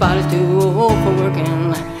said his body's too old for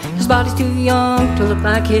working. His body's too young to look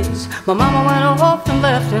like his. My mama went off and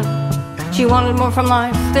left him. She wanted more from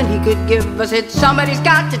life than he could give. I said, somebody's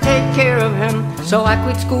got to take care of him. So I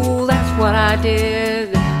quit school, that's what I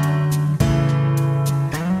did.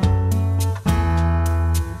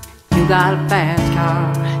 You got a fast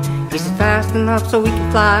car. Is it fast enough so we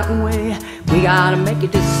can fly away? We gotta make a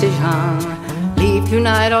decision. Leave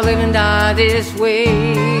tonight or live and die this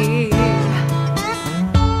way.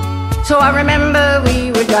 So I remember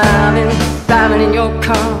we were driving in your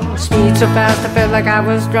car. Speed so fast I felt like I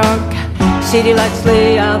was drunk. City lights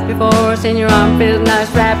lay out before us, and your arm felt nice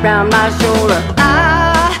wrapped around my shoulder.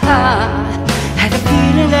 I had a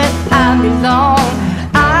feeling that I belong.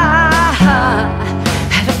 I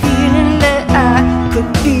had a feeling that I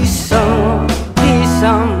could be someone.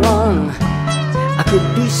 I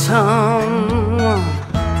could be someone.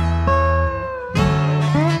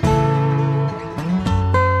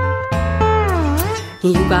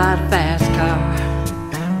 You got a fast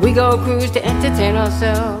car. We go cruise to entertain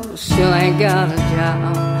ourselves. Still ain't got a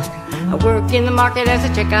job. I work in the market as a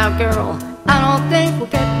checkout girl. I don't think we'll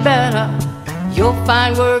get better. You'll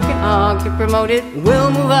find work and I'll get promoted. We'll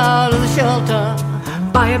move out of the shelter,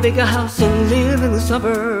 buy a bigger house and live in the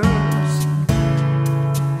suburbs.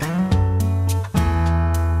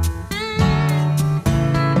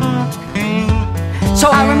 So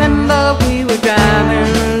I remember we were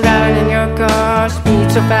driving in your car. Speed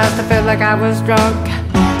so fast I felt like I was drunk.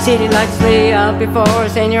 City lights lay up before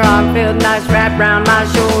us and your arm felt nice wrapped around my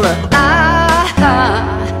shoulder. I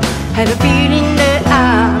had a feeling that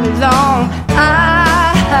I belong.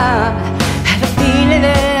 I had a feeling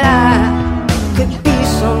that I could be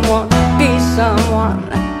someone, be someone,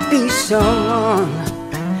 be someone,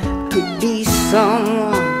 could be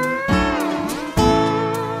someone.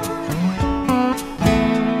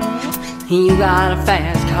 You got a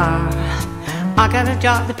fast car. I got a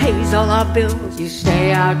job that pays all our bills. You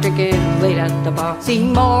stay out drinking late at the bar. See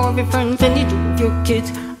more of your friends than you do of your kids.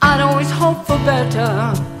 I'd always hope for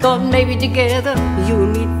better. Thought maybe together you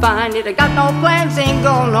and me'd find it. I got no plans, ain't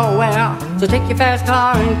going nowhere. So take your fast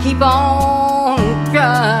car and keep on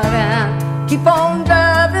driving. Keep on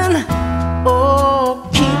driving. Oh,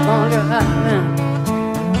 keep on driving.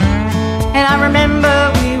 And I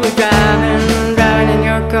remember we were driving in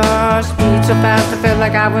your car. Speed so fast I felt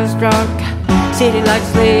like I was drunk. City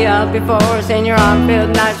lights lay up before us and your arm felt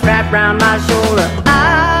nice wrapped around my shoulder.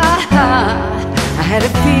 I had a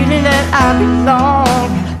feeling that I belong.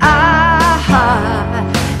 I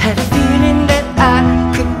had a feeling that I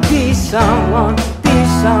could be someone, be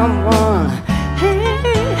someone.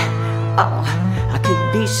 Hey, oh, I could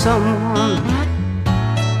be someone.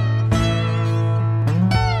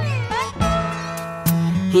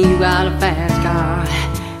 You got a fast car.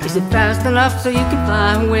 Is it fast enough so you can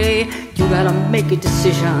fly away? You gotta make a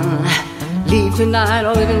decision. Leave tonight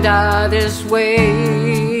or live and die this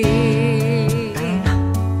way.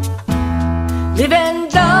 Live and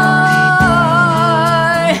die.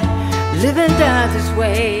 Live and die this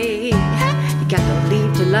way. You gotta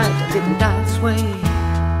leave tonight or live and die this way.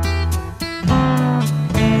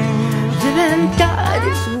 Live and die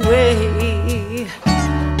this way.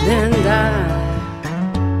 Then die.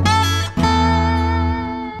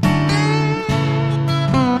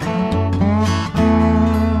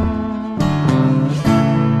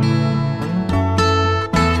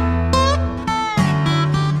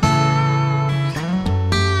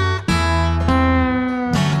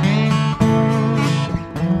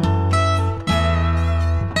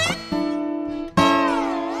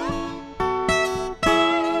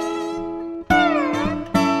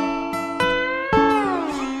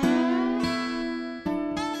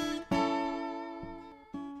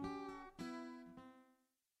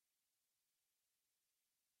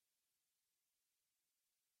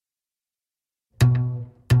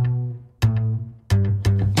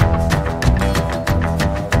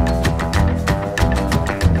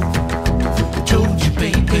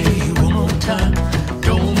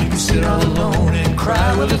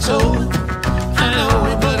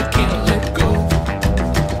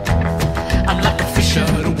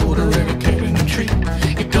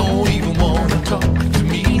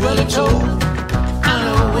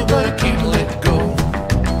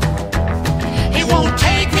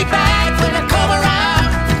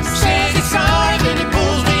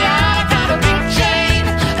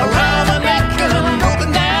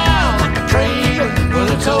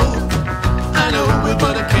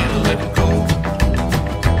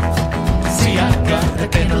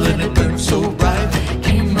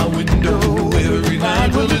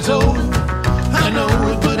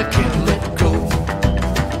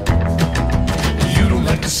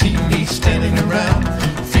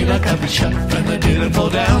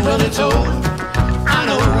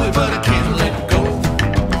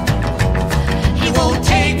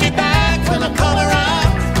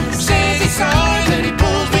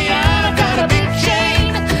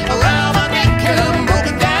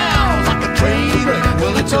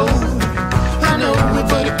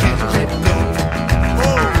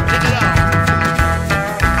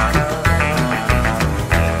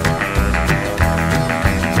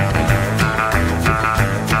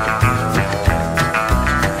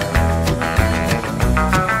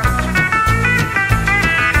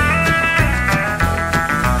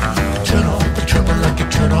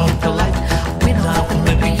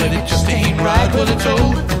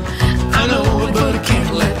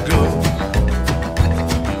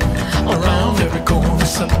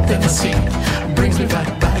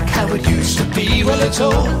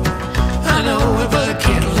 I know it, but I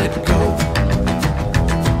can't let go.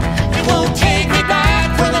 It won't take me back.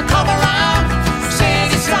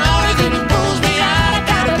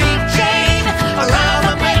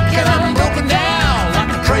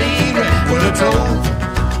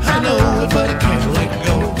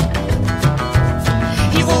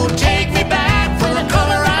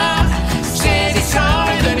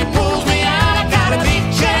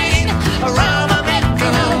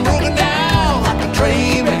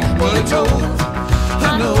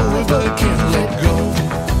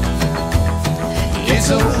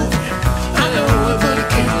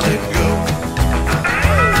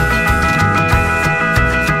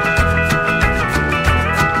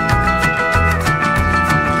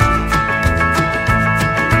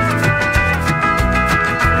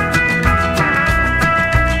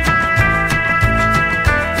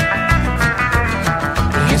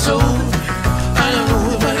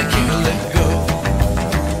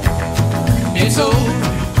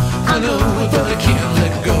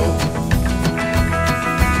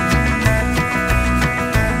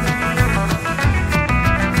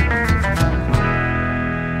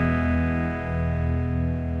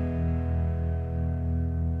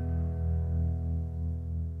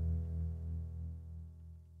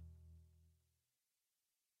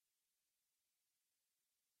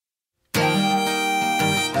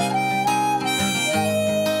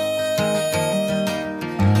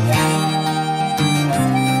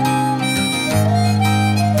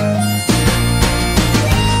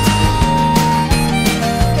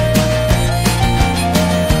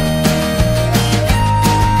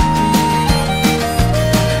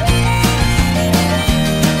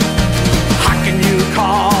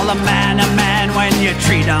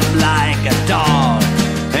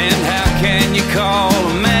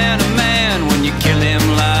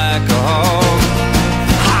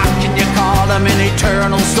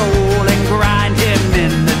 eternal soul and grind him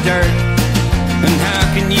in the dirt. And how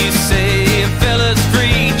can you say a fella's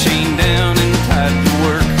free, chained down and tied to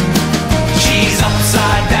work? She's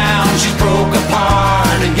upside down, she's broke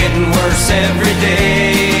apart and getting worse every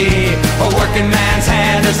day. A working man's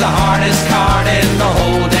hand is the hardest card in the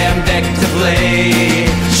whole damn deck to play.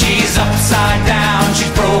 She's upside down,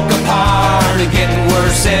 she's broke apart and getting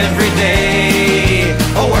worse every day.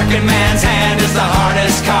 A working man's hand is the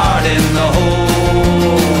hardest card in the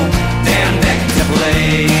whole damn deck to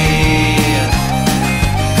play.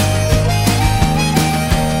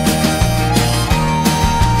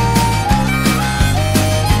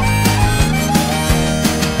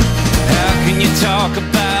 How can you talk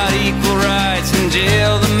about equal rights and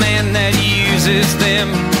jail the man that uses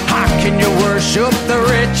them? How can you worship the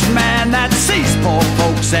rich man that sees poor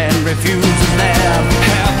folks and refuses them?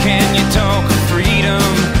 How can you talk of freedom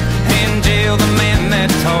and jail the man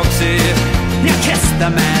that talks it? You kiss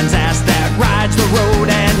the man's ass that rides the road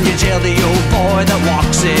and you jail the old boy that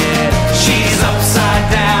walks it. She's upside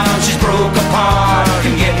down, she's broke apart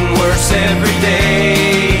and getting worse every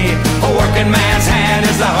day. A working man's hand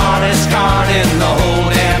is the hardest card in the whole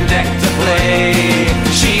damn deck to play.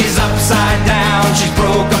 She's upside down, she's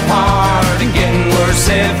broke apart and getting worse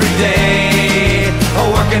every day. A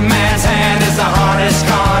working man's hand is the hardest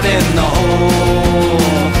card in the whole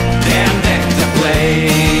damn deck to play.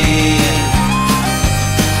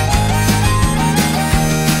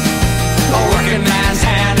 A working man's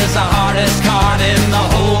hand is the hardest card in the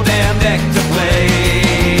whole damn deck to play.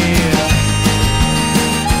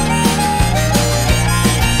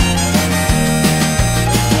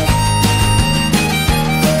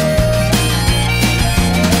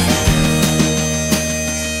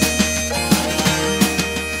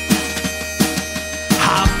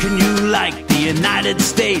 How can you like the United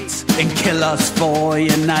States and kill us for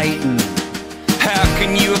uniting? How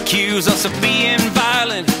can you accuse us of being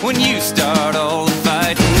violent when you start all the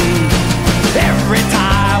fighting? Every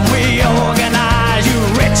time we organize, you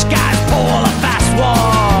rich guys pull a fast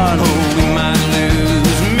one. Oh, we might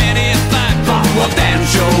lose many a fight, but we'll damn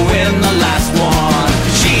sure win the last one.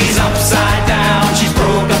 She's upside down, she's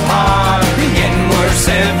broke apart and getting worse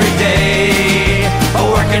every day. A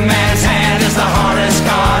working man's hand is the hardest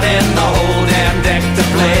card in the whole damn deck to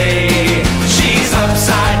play. She's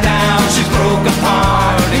upside down, she's broke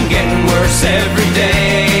apart and getting worse every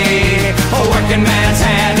day. A working man's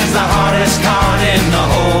hand is the hardest card in the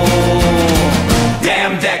whole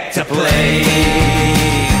damn deck to play.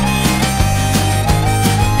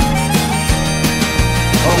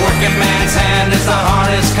 A working man's hand is the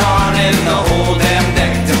hardest card in the whole damn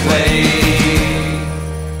deck to play.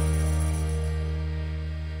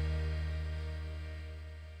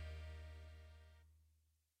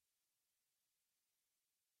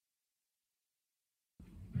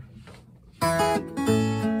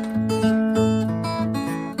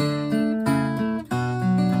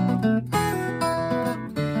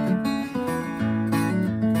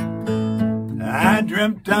 I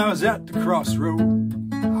dreamt I was at the crossroad,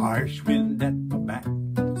 harsh wind at my back.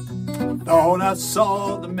 Thought I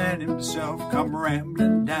saw the man himself come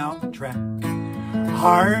rambling down the track.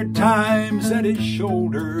 Hard times at his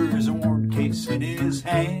shoulders, a worn case in his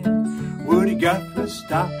hand. Woody Guthrie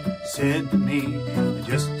stopped, said to me, I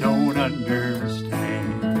just don't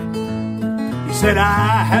understand. He said,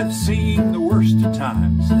 I have seen the worst of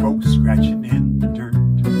times, folks scratching in the dirt.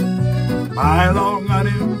 My long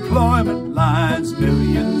unemployment lines,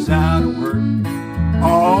 millions out of work.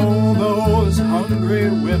 All those hungry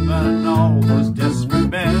women, all those desperate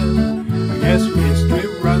men. I guess history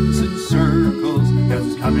runs in circles,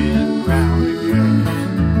 it's coming round again.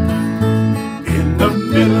 In the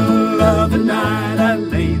middle of the night, I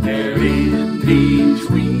lay there in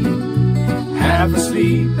between, half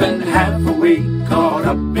asleep and half awake, caught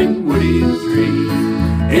up in Woody's dream.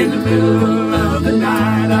 In the middle of the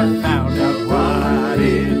night, I found out what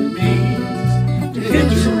it means to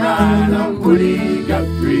hitch a ride on Woody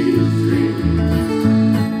Guthrie's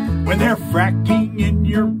dream. When they're fracking in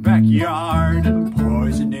your backyard and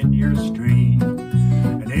poison in your stream,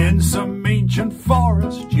 and in some ancient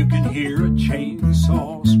forest you can hear a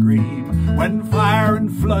chainsaw scream. When fire and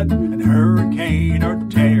flood and hurricane are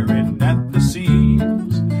tearing at the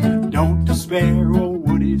seams, don't despair, old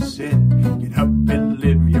Woody said, get up and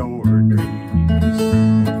live your dreams.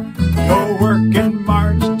 Go work and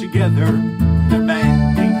march together,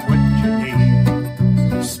 demanding what you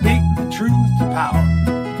need. Speak the truth to power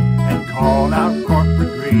and call out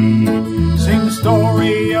corporate greed. Sing the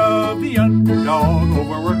story of the underdog,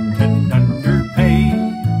 overworked and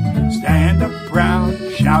underpaid. Stand up proud,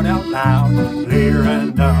 shout out out loud, clear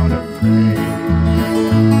and unafraid.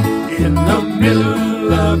 In the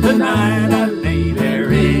middle of the night, I lay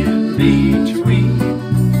there in between,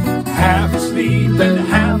 half asleep and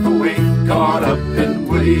half awake, caught up in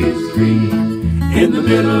Woody's dream. In the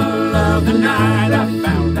middle of the night, I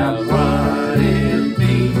found out what it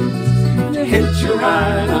means to hitch a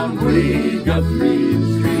ride on Woody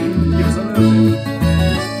Guthrie's dream. Give us a little bit.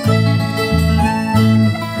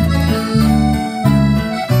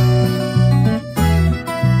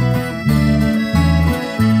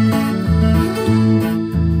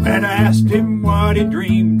 When I asked him what he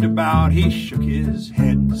dreamed about, he shook his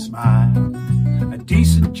head and smiled. A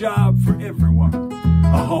decent job for everyone,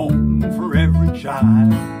 a home for every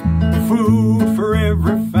child, food for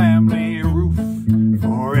every family, a roof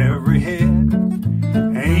for every head.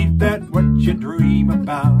 Ain't that what you dream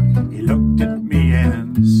about? He looked at me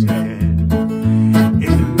and said,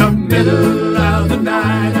 in the middle of the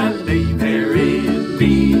night, I lay there in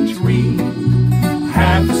between,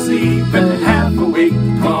 half asleep and half awake,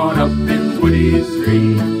 caught up in Woody's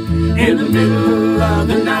dream. In the middle of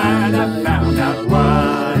the night, I found out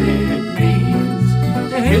what it means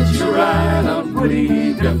to hitch a ride on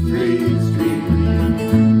Woody Guthrie's dream.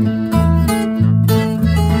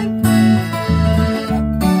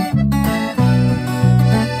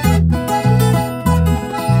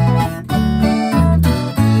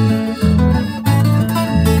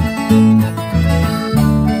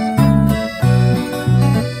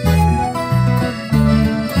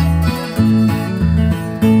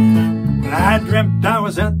 I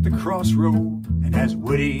was at the crossroad, and as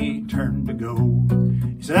Woody turned to go,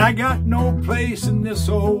 he said, I got no place in this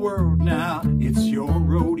old world now, it's your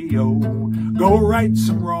rodeo. Go right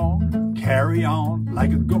some wrong, carry on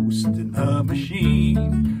like a ghost in the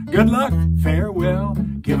machine. Good luck, farewell,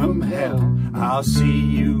 give 'em hell, I'll see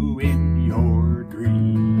you in your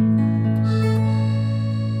dreams.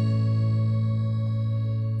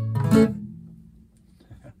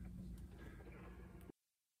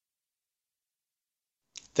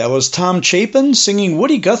 That was Tom Chapin singing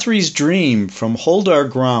Woody Guthrie's Dream from Hold Our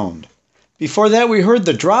Ground. Before that, we heard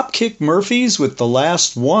the Dropkick Murphys with The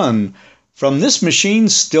Last One from This Machine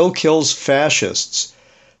Still Kills Fascists.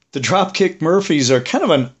 The Dropkick Murphys are kind of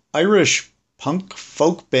an Irish punk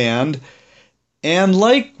folk band, and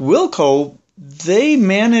like Wilco, they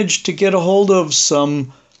managed to get a hold of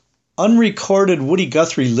some unrecorded Woody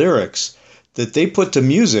Guthrie lyrics that they put to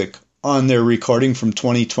music on their recording from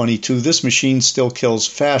 2022, This Machine Still Kills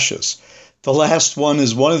Fascists. The Last One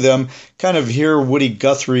is one of them. Kind of hear Woody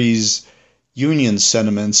Guthrie's Union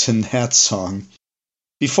sentiments in that song.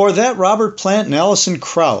 Before that, Robert Plant and Alison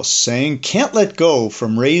Krauss sang Can't Let Go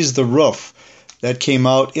from Raise the Roof. That came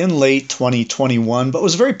out in late 2021, but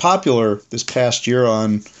was very popular this past year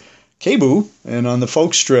on KBOO and on the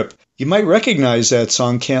Folk Strip. You might recognize that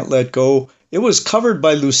song, Can't Let Go. It was covered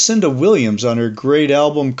by Lucinda Williams on her great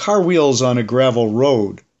album Car Wheels on a Gravel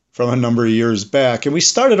Road from a number of years back. And we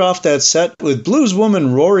started off that set with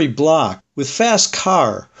blueswoman Rory Block with Fast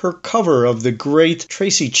Car, her cover of the great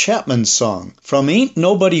Tracy Chapman song from Ain't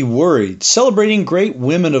Nobody Worried, celebrating great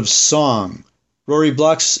women of song. Rory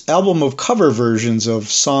Block's album of cover versions of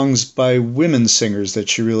songs by women singers that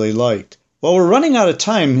she really liked. Well, we're running out of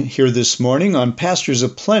time here this morning on Pastures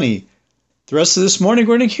of Plenty. The rest of this morning,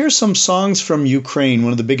 we're going to hear some songs from Ukraine.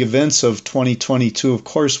 One of the big events of 2022, of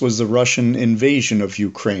course, was the Russian invasion of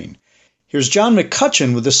Ukraine. Here's John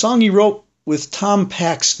McCutcheon with a song he wrote with Tom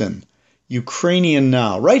Paxton, Ukrainian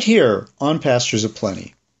Now, right here on Pastures of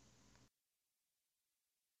Plenty.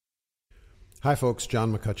 Hi, folks.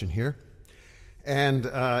 John McCutcheon here. And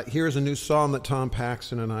here's a new song that Tom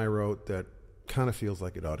Paxton and I wrote that kind of feels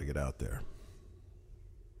like it ought to get out there.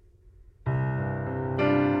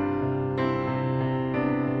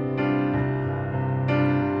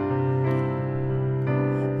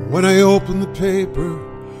 When I open the paper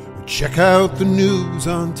or check out the news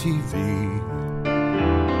on TV,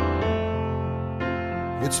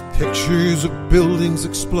 it's pictures of buildings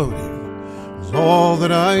exploding is all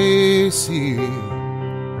that I see.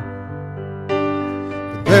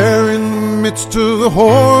 But there in the midst of the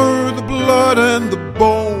horror, the blood and the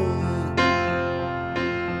bone,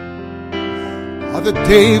 are the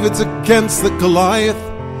Davids against the Goliath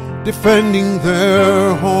defending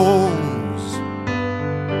their homes.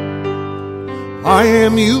 I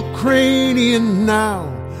am Ukrainian now,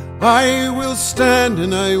 I will stand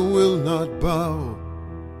and I will not bow.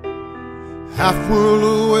 Half world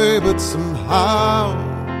away, but somehow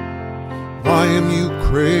I am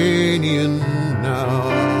Ukrainian now.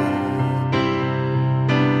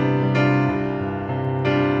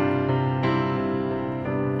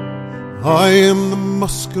 I am the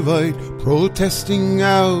Muscovite protesting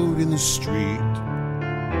out in the street.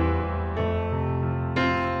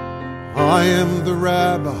 I am the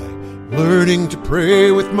rabbi learning to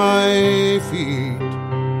pray with my feet.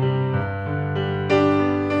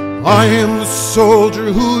 I am the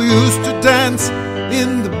soldier who used to dance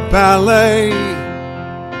in the ballet.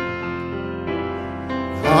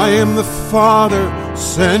 I am the father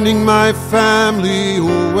sending my family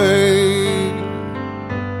away.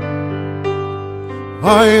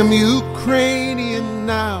 I am Ukrainian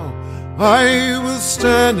now. I will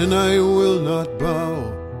stand and I will not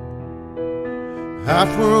bow.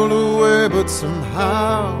 Half world away, but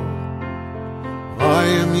somehow I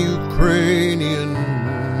am Ukrainian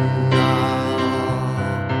now.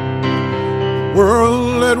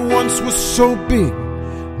 World that once was so big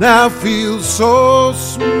now feels so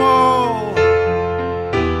small.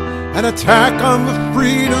 An attack on the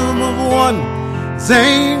freedom of one is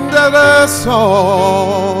aimed at us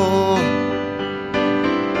all.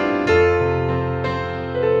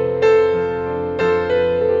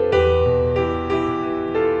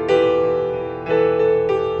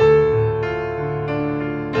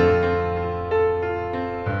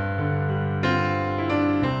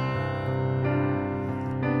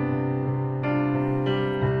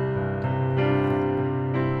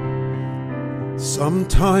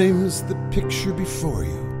 Sometimes the picture before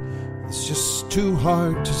you is just too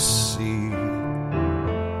hard to see,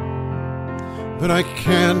 but I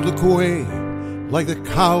can't look away like the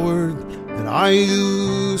coward that I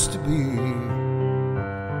used to be.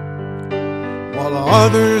 While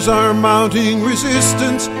others are mounting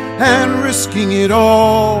resistance and risking it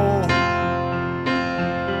all,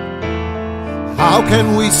 how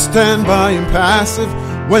can we stand by impassive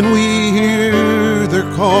when we hear their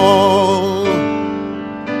call?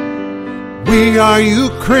 We are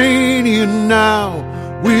Ukrainian now.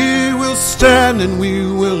 We will stand and we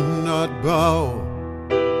will not bow.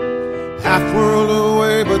 Half world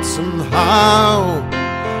away, but somehow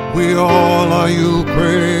we all are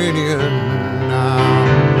Ukrainian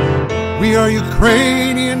now. We are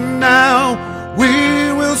Ukrainian now. We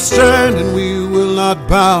will stand and we will not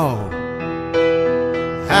bow.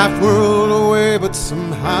 Half world away, but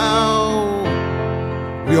somehow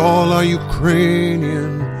we all are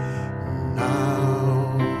Ukrainian.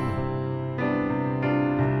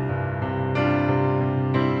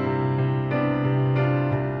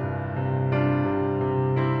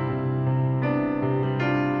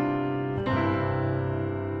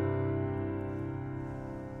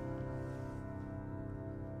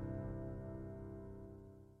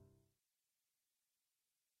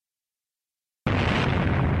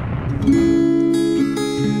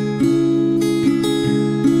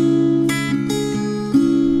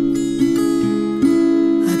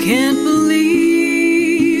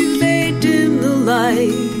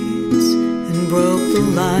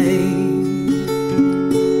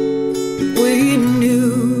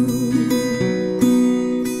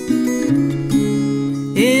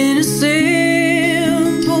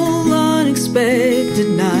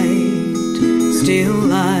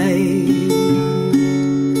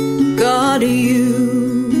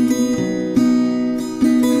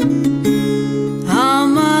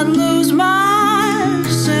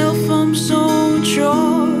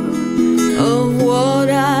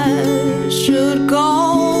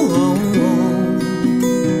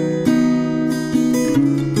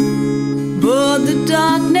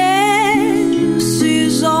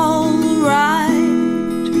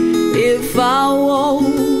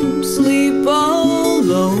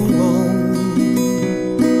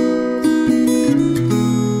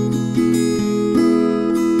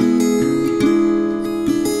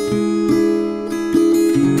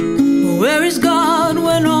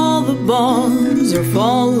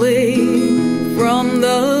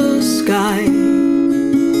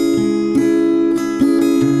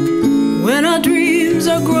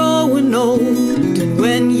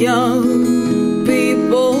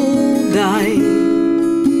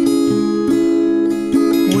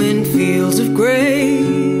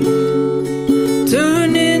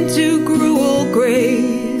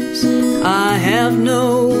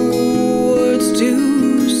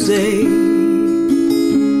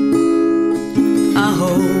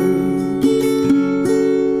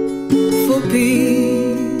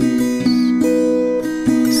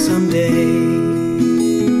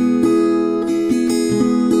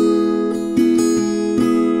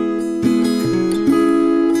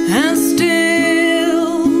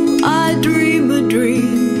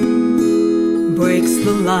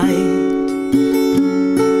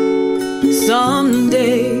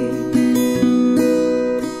 Someday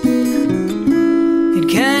it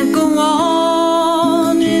can't go on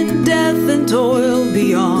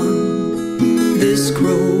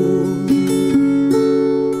cruel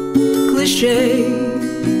cliche.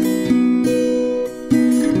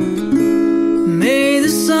 May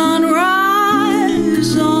the sun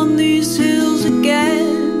rise on these hills again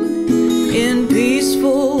in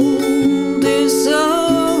peaceful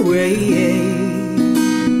disarray.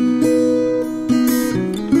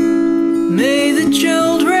 May the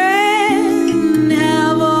children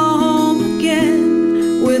have a home again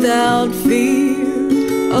without fear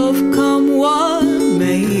of come what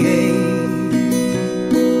may.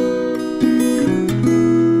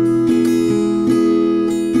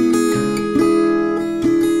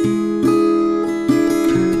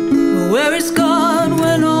 Where is God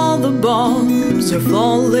when all the bombs are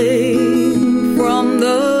falling from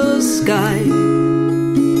the sky?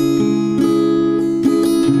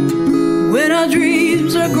 When our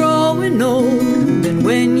dreams are growing old and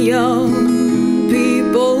when young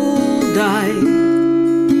people die,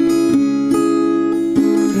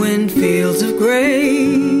 when fields of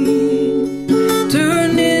grain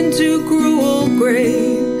turn into cruel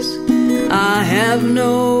graves, I have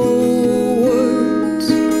no words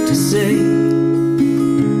to say.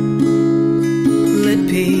 Let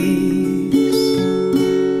peace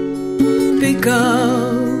become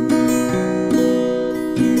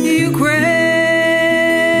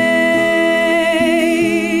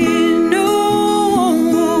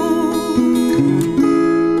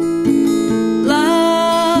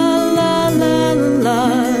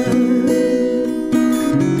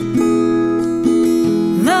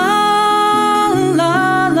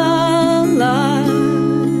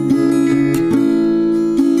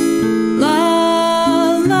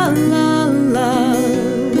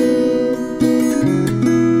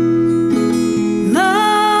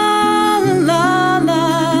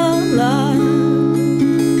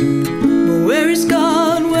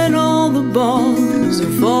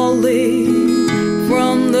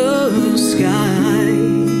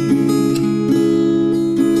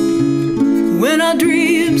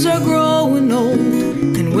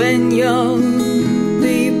young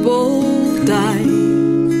people die,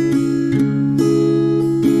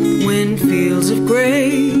 when fields of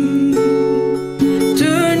grain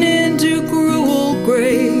turn into cruel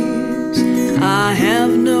graves, I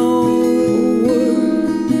have no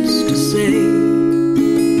words to say.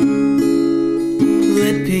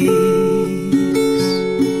 Let peace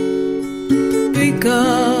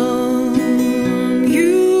become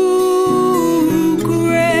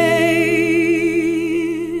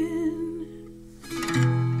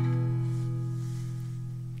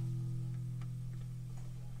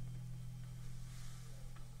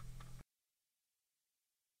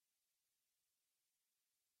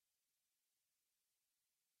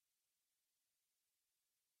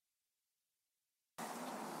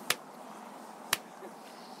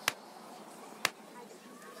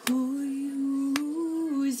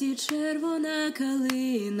червона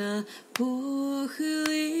калина похилилася,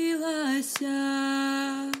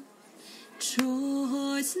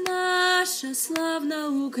 чогось наша славна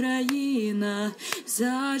Україна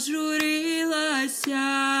зажурилася,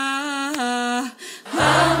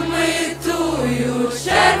 а ми тую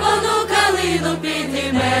червону калину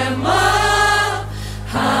піднімемо,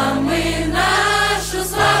 а ми нашу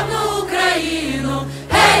славну Україну,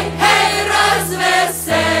 гей, гей,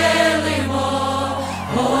 розвеселимо.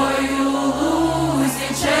 Ой, у лузі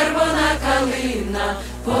червона калина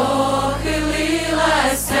похилилася,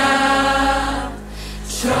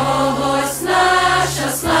 чогось наша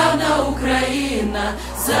славна Україна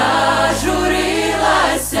зажурилася,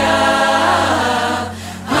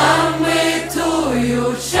 а ми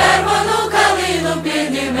тую червону калину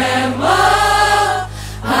піднімемо,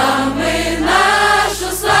 а ми нашу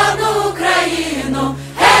славну Україну,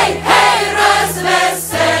 гей, гей,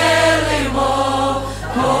 розвеселимо.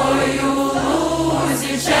 Ой, у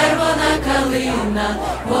лузі червона калина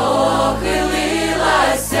похилилася,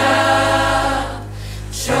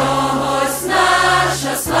 чогось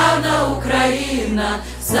наша славна Україна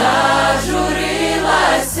зажурилася,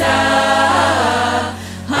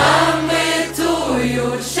 а ми тую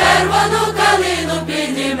червону калину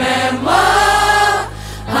піднімемо,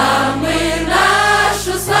 а ми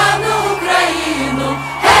нашу славну Україну,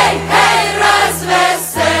 гей, гей,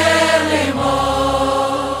 розвеселимо.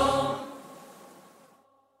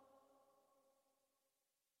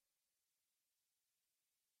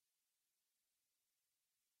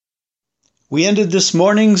 We ended this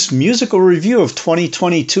morning's musical review of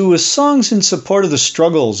 2022 with songs in support of the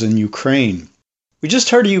struggles in Ukraine. We just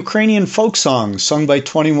heard a Ukrainian folk song sung by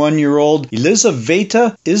 21-year-old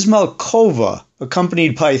Elizaveta Izmalkova,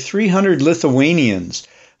 accompanied by 300 Lithuanians.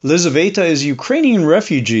 Elizaveta is a Ukrainian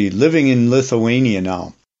refugee living in Lithuania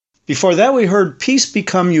now. Before that, we heard Peace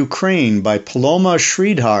Become Ukraine by Paloma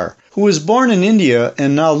Sridhar, who was born in India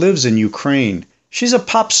and now lives in Ukraine. She's a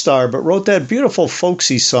pop star, but wrote that beautiful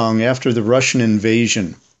folksy song after the Russian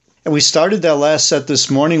invasion. And we started that last set this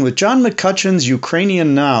morning with John McCutcheon's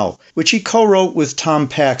Ukrainian Now, which he co-wrote with Tom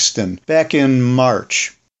Paxton back in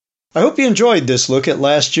March. I hope you enjoyed this look at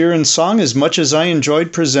last year in song as much as I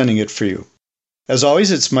enjoyed presenting it for you. As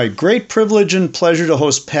always, it's my great privilege and pleasure to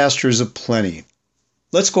host Pastors of Plenty.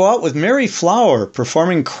 Let's go out with Mary Flower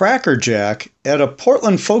performing Cracker Jack at a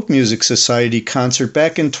Portland Folk Music Society concert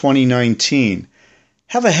back in 2019.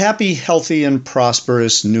 Have a happy, healthy, and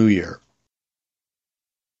prosperous New Year.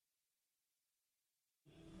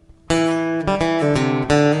 Thank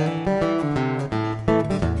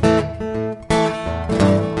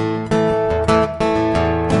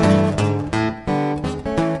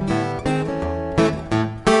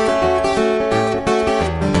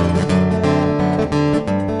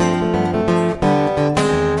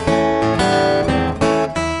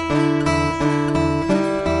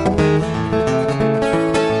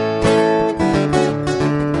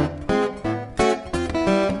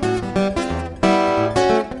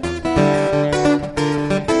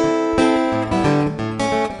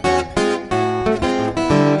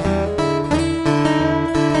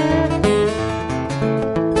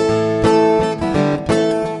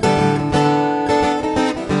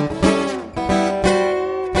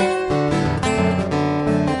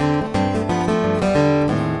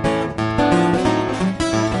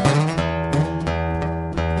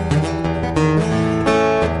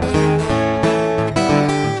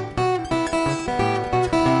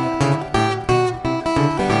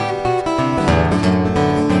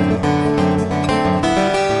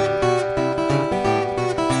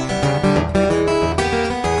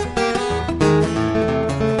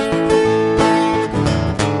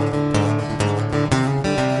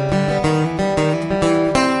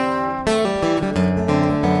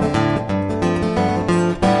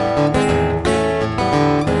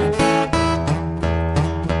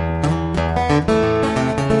you.